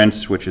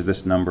difference, which is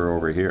this number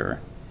over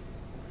here.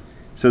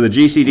 So the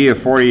GCD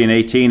of 40 and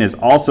 18 is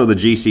also the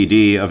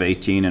GCD of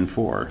 18 and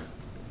 4.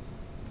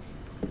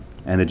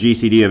 And the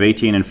GCD of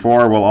 18 and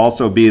 4 will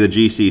also be the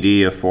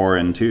GCD of 4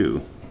 and 2.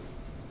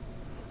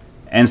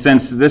 And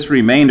since this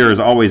remainder is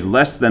always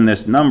less than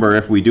this number,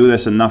 if we do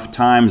this enough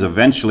times,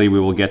 eventually we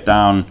will get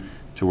down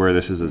to where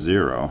this is a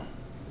 0.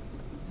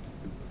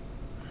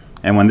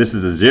 And when this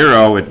is a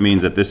 0, it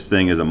means that this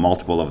thing is a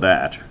multiple of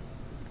that,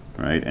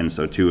 right? And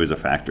so 2 is a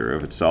factor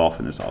of itself,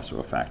 and it's also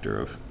a factor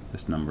of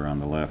this number on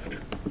the left.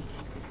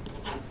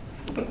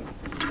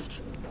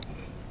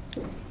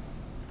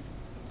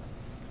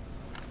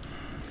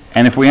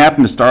 And if we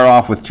happen to start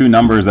off with two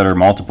numbers that are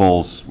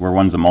multiples, where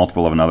one's a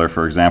multiple of another,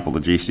 for example,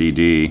 the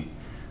GCD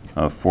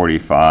of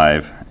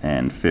 45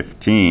 and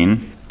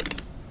 15,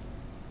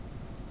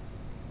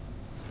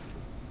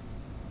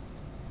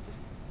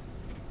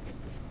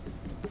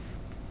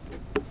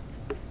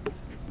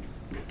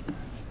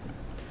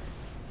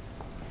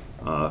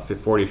 if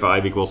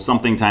 45 equals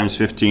something times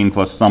 15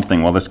 plus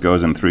something, well, this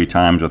goes in 3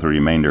 times with a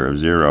remainder of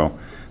 0.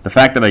 The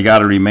fact that I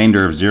got a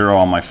remainder of 0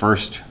 on my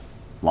first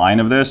line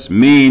of this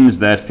means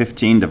that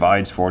 15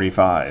 divides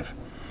 45.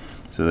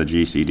 So the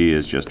GCD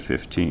is just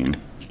 15.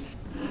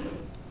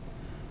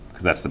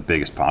 Because that's the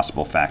biggest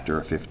possible factor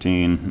of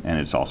 15, and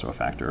it's also a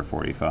factor of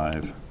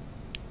 45.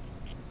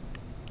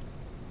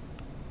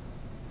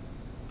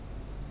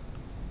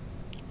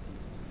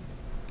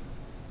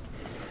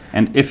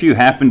 And if you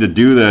happen to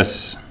do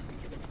this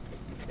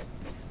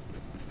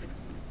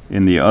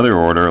in the other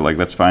order, like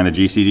let's find the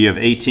GCD of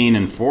 18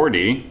 and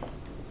 40,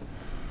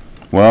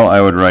 well,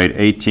 I would write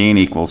 18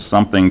 equals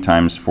something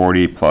times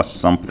 40 plus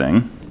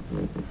something.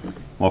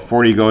 Well,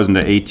 40 goes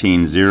into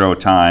 18 0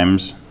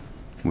 times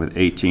with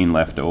 18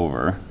 left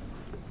over.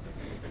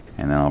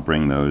 And then I'll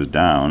bring those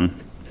down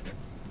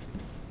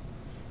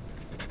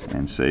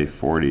and say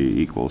 40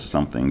 equals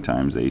something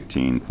times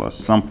 18 plus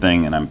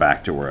something, and I'm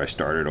back to where I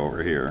started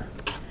over here.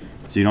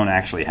 So you don't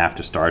actually have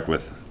to start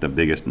with the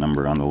biggest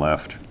number on the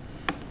left.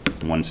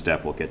 One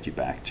step will get you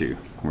back to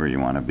where you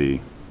want to be.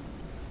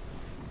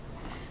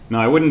 Now,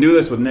 I wouldn't do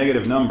this with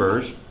negative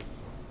numbers.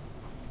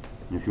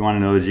 If you want to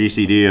know the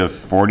GCD of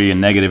 40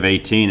 and negative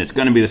 18, it's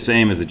going to be the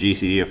same as the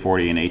GCD of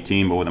 40 and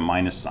 18, but with a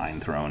minus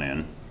sign thrown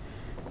in,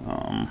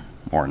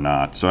 or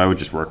not. So I would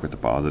just work with the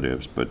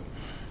positives. But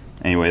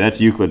anyway, that's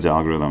Euclid's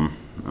algorithm.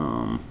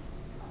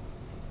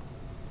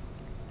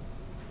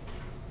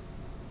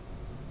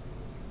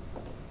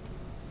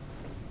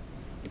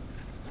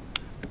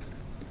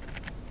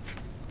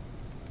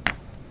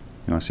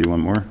 Want to see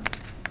one more?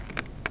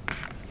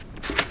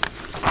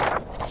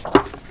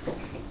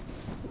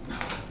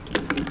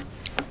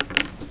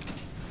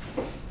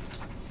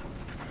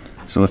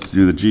 So let's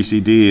do the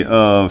GCD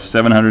of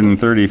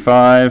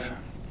 735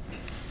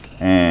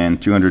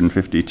 and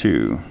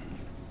 252.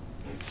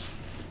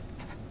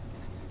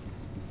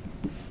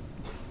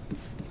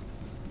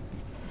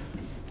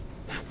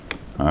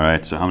 All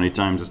right, so how many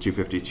times does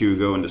 252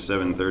 go into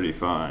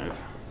 735?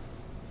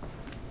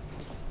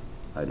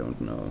 I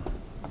don't know.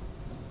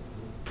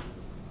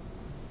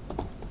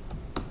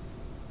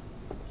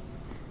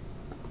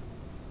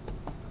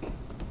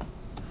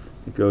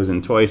 It goes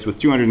in twice with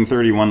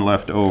 231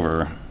 left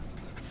over.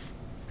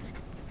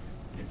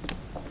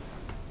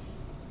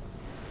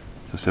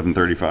 So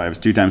 735 is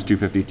 2 times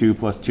 252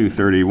 plus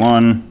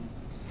 231.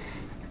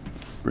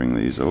 Bring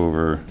these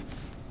over.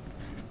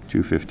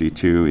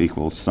 252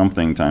 equals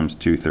something times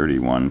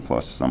 231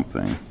 plus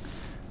something.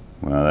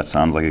 Well, that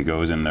sounds like it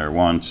goes in there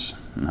once.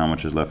 And how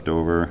much is left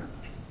over?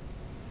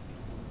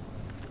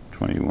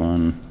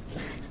 21.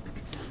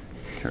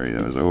 Carry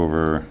those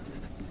over.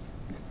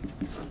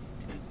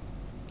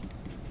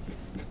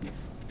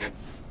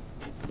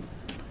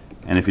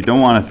 And if you don't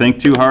want to think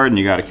too hard and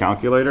you got a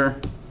calculator,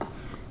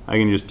 I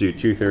can just do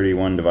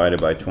 231 divided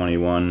by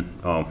 21.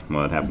 Oh,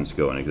 well, it happens to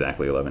go in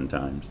exactly 11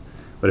 times.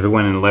 But if it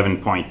went in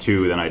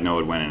 11.2, then I'd know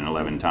it went in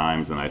 11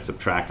 times. Then I'd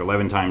subtract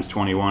 11 times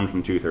 21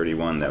 from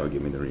 231. That would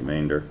give me the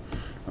remainder.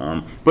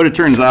 But it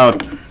turns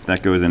out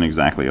that goes in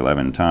exactly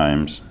 11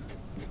 times,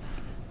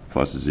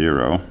 plus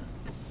 0.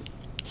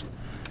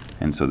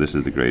 And so this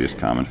is the greatest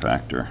common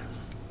factor.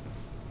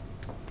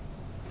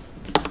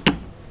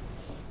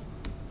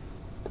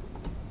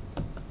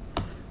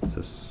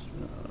 So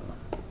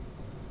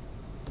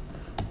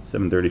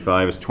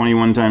 735 is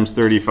 21 times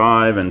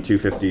 35, and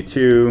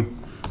 252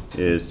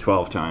 is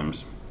 12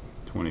 times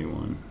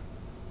 21.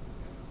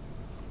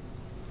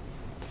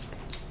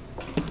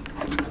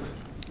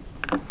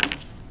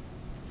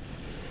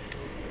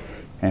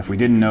 And if we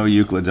didn't know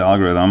Euclid's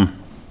algorithm,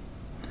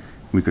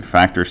 we could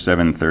factor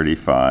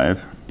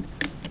 735.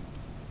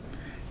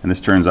 And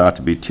this turns out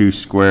to be 2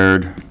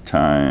 squared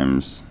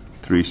times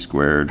 3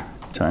 squared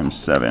times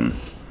 7.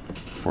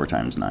 4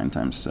 times 9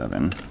 times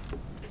 7.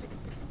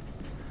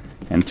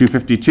 And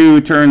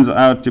 252 turns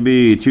out to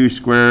be 2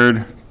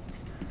 squared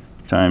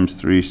times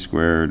 3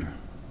 squared.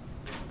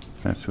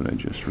 That's what I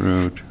just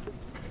wrote.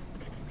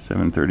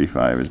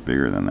 735 is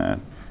bigger than that.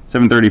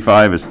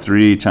 735 is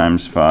 3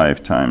 times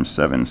 5 times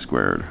 7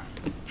 squared.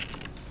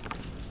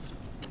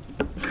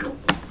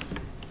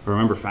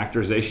 Remember,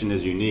 factorization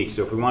is unique.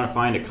 So if we want to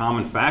find a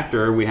common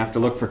factor, we have to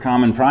look for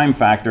common prime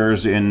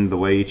factors in the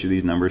way each of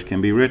these numbers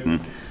can be written.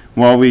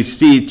 Well, we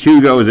see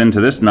 2 goes into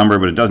this number,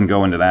 but it doesn't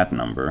go into that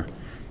number.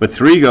 But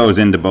 3 goes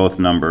into both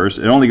numbers.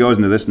 It only goes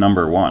into this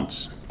number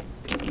once.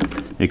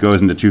 It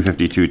goes into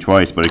 252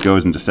 twice, but it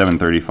goes into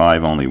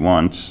 735 only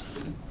once.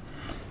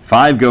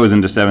 5 goes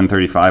into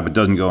 735, but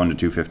doesn't go into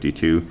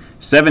 252.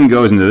 7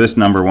 goes into this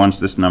number once,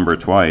 this number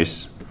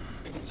twice.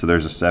 So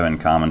there's a 7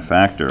 common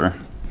factor.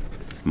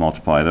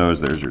 Multiply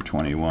those, there's your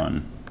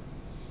 21.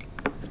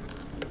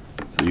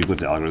 So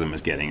Euclid's algorithm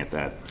is getting at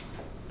that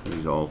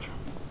result.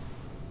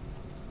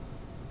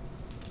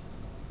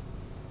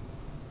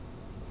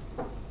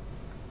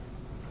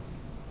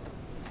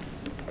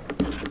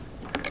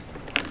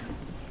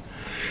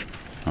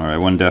 All right,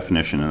 one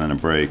definition and then a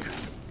break.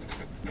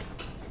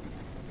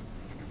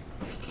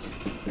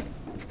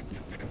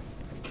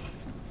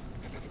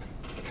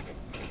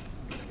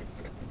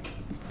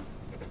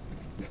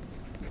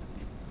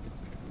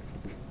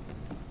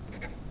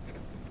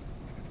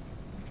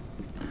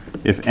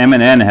 If M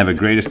and N have a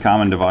greatest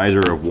common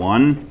divisor of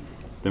 1,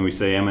 then we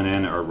say M and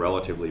N are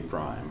relatively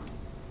prime.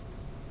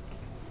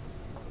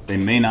 They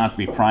may not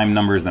be prime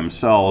numbers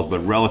themselves, but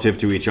relative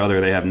to each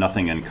other, they have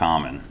nothing in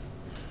common.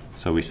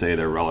 So we say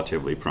they're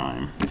relatively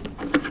prime.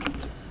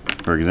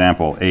 For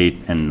example, 8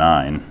 and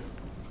 9.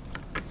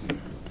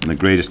 And the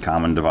greatest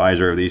common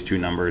divisor of these two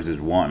numbers is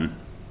 1.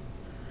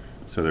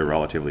 So they're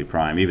relatively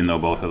prime, even though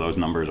both of those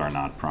numbers are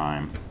not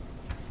prime.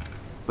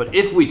 But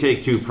if we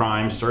take 2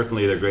 primes,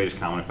 certainly their greatest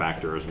common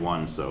factor is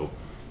 1. So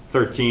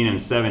 13 and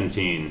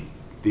 17,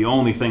 the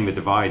only thing that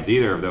divides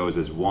either of those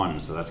is 1,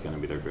 so that's going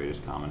to be their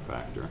greatest common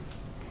factor.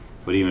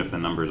 But even if the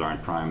numbers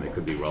aren't prime, they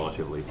could be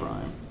relatively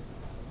prime.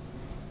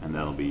 And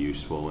that'll be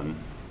useful in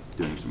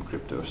doing some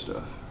crypto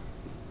stuff.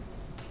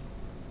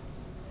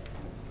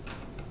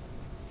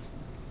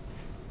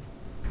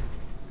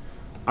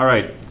 All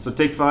right, so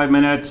take 5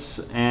 minutes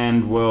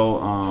and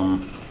we'll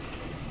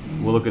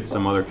look at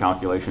some other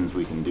calculations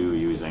we can do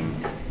using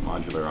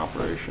modular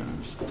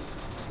operations.